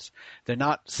 tournaments. They're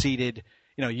not seeded,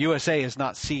 USA is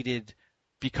not seeded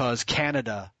because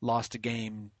Canada lost a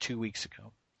game 2 weeks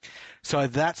ago. So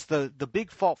that's the big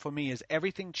fault for me, is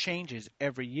everything changes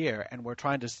every year, and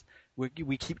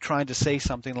we keep trying to say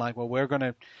something like, well, we're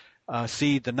going to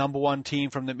seed the number 1 team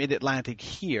from the Mid-Atlantic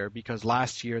here because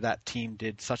last year that team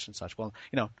did such and such. Well,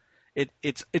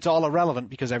 it's all irrelevant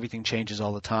because everything changes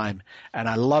all the time. And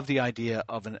I love the idea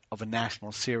of a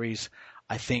national series.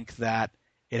 I think that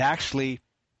it actually,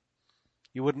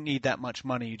 you wouldn't need that much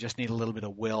money. You just need a little bit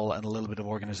of will and a little bit of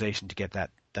organization to get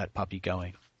that puppy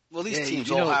going. Well, these teams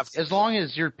all have to. As long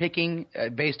as you're picking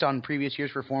based on previous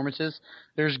year's performances,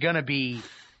 there's going to be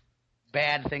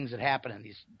bad things that happen in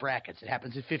these brackets. It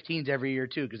happens in 15s every year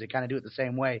too, because they kind of do it the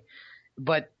same way.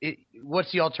 But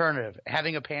what's the alternative?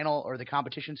 Having a panel or the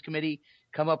competitions committee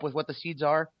come up with what the seeds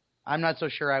are? I'm not so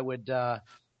sure I would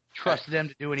trust them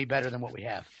to do any better than what we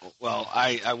have. Well,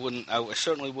 I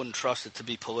certainly wouldn't trust it to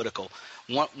be political.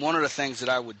 One of the things that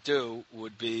I would do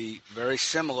would be very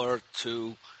similar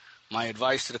to my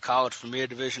advice to the College Premier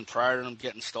Division prior to them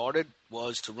getting started,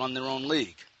 was to run their own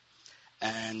league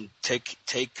and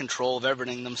take control of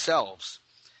everything themselves.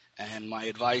 And my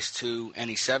advice to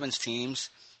any sevens teams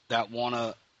that want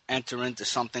to enter into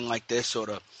something like this or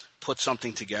to put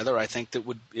something together, I think that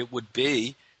it would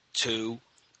be to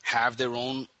have their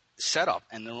own setup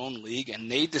and their own league, and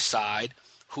they decide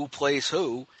who plays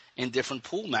who in different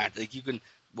pool matches. Like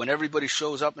when everybody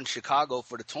shows up in Chicago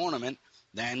for the tournament,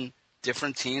 then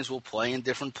different teams will play in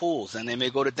different pools. Then they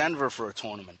may go to Denver for a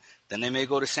tournament. Then they may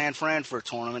go to San Fran for a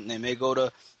tournament, and they may go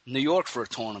to New York for a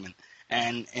tournament.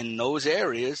 And in those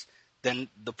areas, then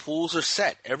the pools are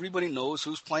set. Everybody knows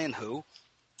who's playing who,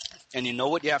 and you know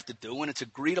what you have to do, and it's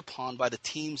agreed upon by the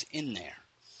teams in there.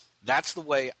 That's the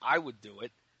way I would do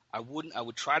it. I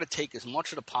would try to take as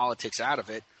much of the politics out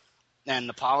of it, and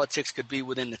the politics could be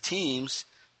within the teams,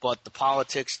 but the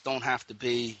politics don't have to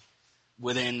be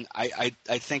within. I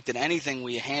think that anything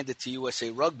we hand it to USA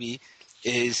Rugby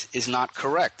is not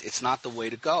correct. It's not the way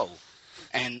to go.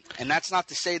 And that's not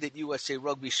to say that USA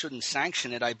Rugby shouldn't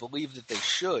sanction it. I believe that they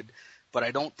should, but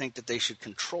I don't think that they should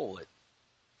control it.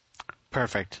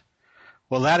 Perfect.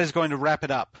 Well, that is going to wrap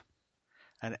it up.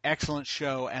 An excellent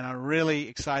show, and I'm really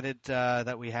excited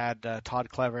that we had Todd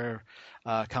Clever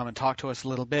come and talk to us a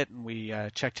little bit, and we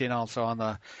checked in also on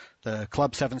the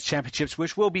Club Sevens Championships,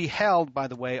 which will be held, by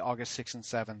the way, August 6 and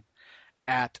 7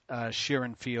 at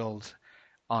Sheeran Field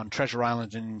on Treasure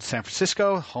Island in San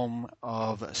Francisco, home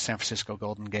of San Francisco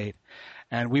Golden Gate.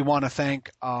 And we want to thank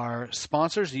our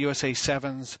sponsors, the USA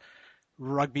Sevens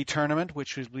Rugby Tournament,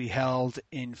 which will be held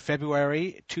in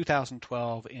February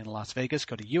 2012 in Las Vegas.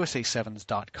 Go to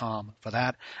USA7s.com for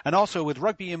that. And also with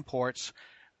Rugby Imports,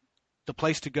 the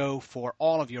place to go for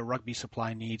all of your rugby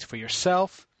supply needs for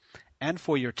yourself and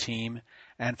for your team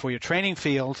and for your training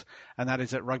field, and that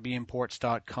is at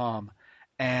rugbyimports.com.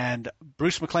 And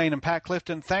Bruce McLean and Pat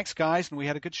Clifton, thanks, guys, and we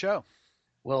had a good show.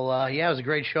 Well, yeah, it was a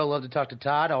great show. Love to talk to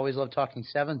Todd. Always love talking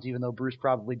sevens, even though Bruce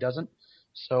probably doesn't.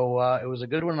 So it was a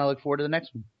good one, and I look forward to the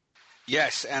next one.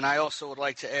 Yes, and I also would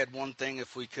like to add one thing,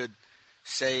 if we could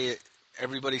say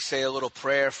everybody say a little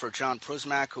prayer for John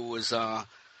Prusmack, who was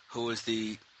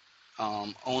the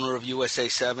owner of USA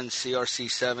 7s, CRC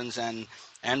 7s,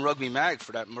 and Rugby Mag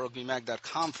for that,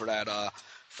 rugbymag.com for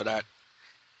that.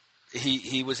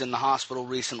 He was in the hospital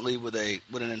recently with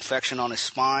an infection on his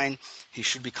spine. He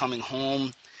should be coming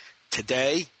home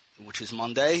today, which is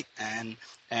Monday, and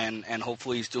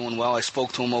hopefully he's doing well. I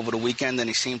spoke to him over the weekend, and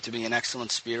he seemed to be in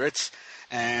excellent spirits.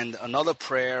 And another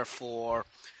prayer for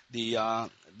the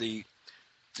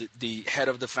head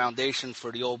of the foundation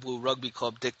for the Old Blue Rugby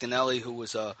Club, Dick Donnelly, who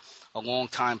was a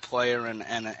longtime player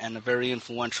and a very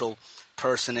influential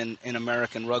person in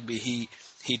American rugby.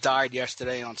 He died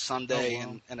yesterday on Sunday, oh,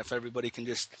 wow. and if everybody can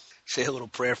just say a little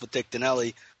prayer for Dick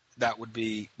Donnelly, that would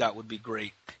be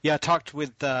great. Yeah, I talked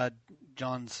with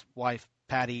John's wife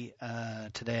Patty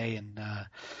today,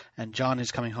 and John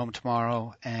is coming home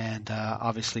tomorrow, and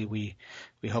obviously we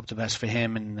hope the best for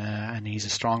him, and he's a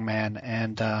strong man,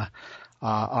 and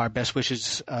our best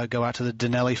wishes go out to the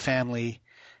Donnelly family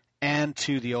and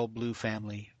to the Old Blue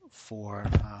family for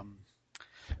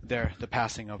the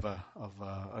passing of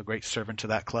a great servant to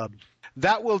that club.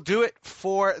 That will do it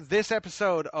for this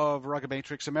episode of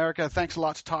Rugomatrix America. Thanks a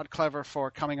lot to Todd Clever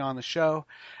for coming on the show,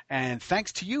 and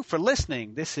thanks to you for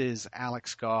listening. This is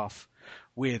Alex Goff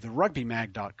with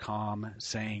RugbyMag.com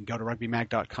saying go to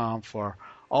RugbyMag.com for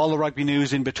all the rugby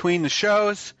news in between the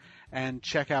shows, and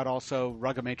check out also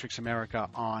Rugomatrix America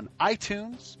on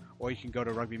iTunes, or you can go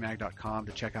to RugbyMag.com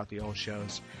to check out the old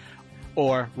shows,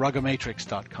 or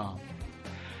Rugomatrix.com.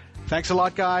 Thanks a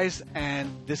lot, guys, and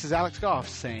this is Alex Goff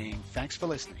saying thanks for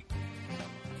listening.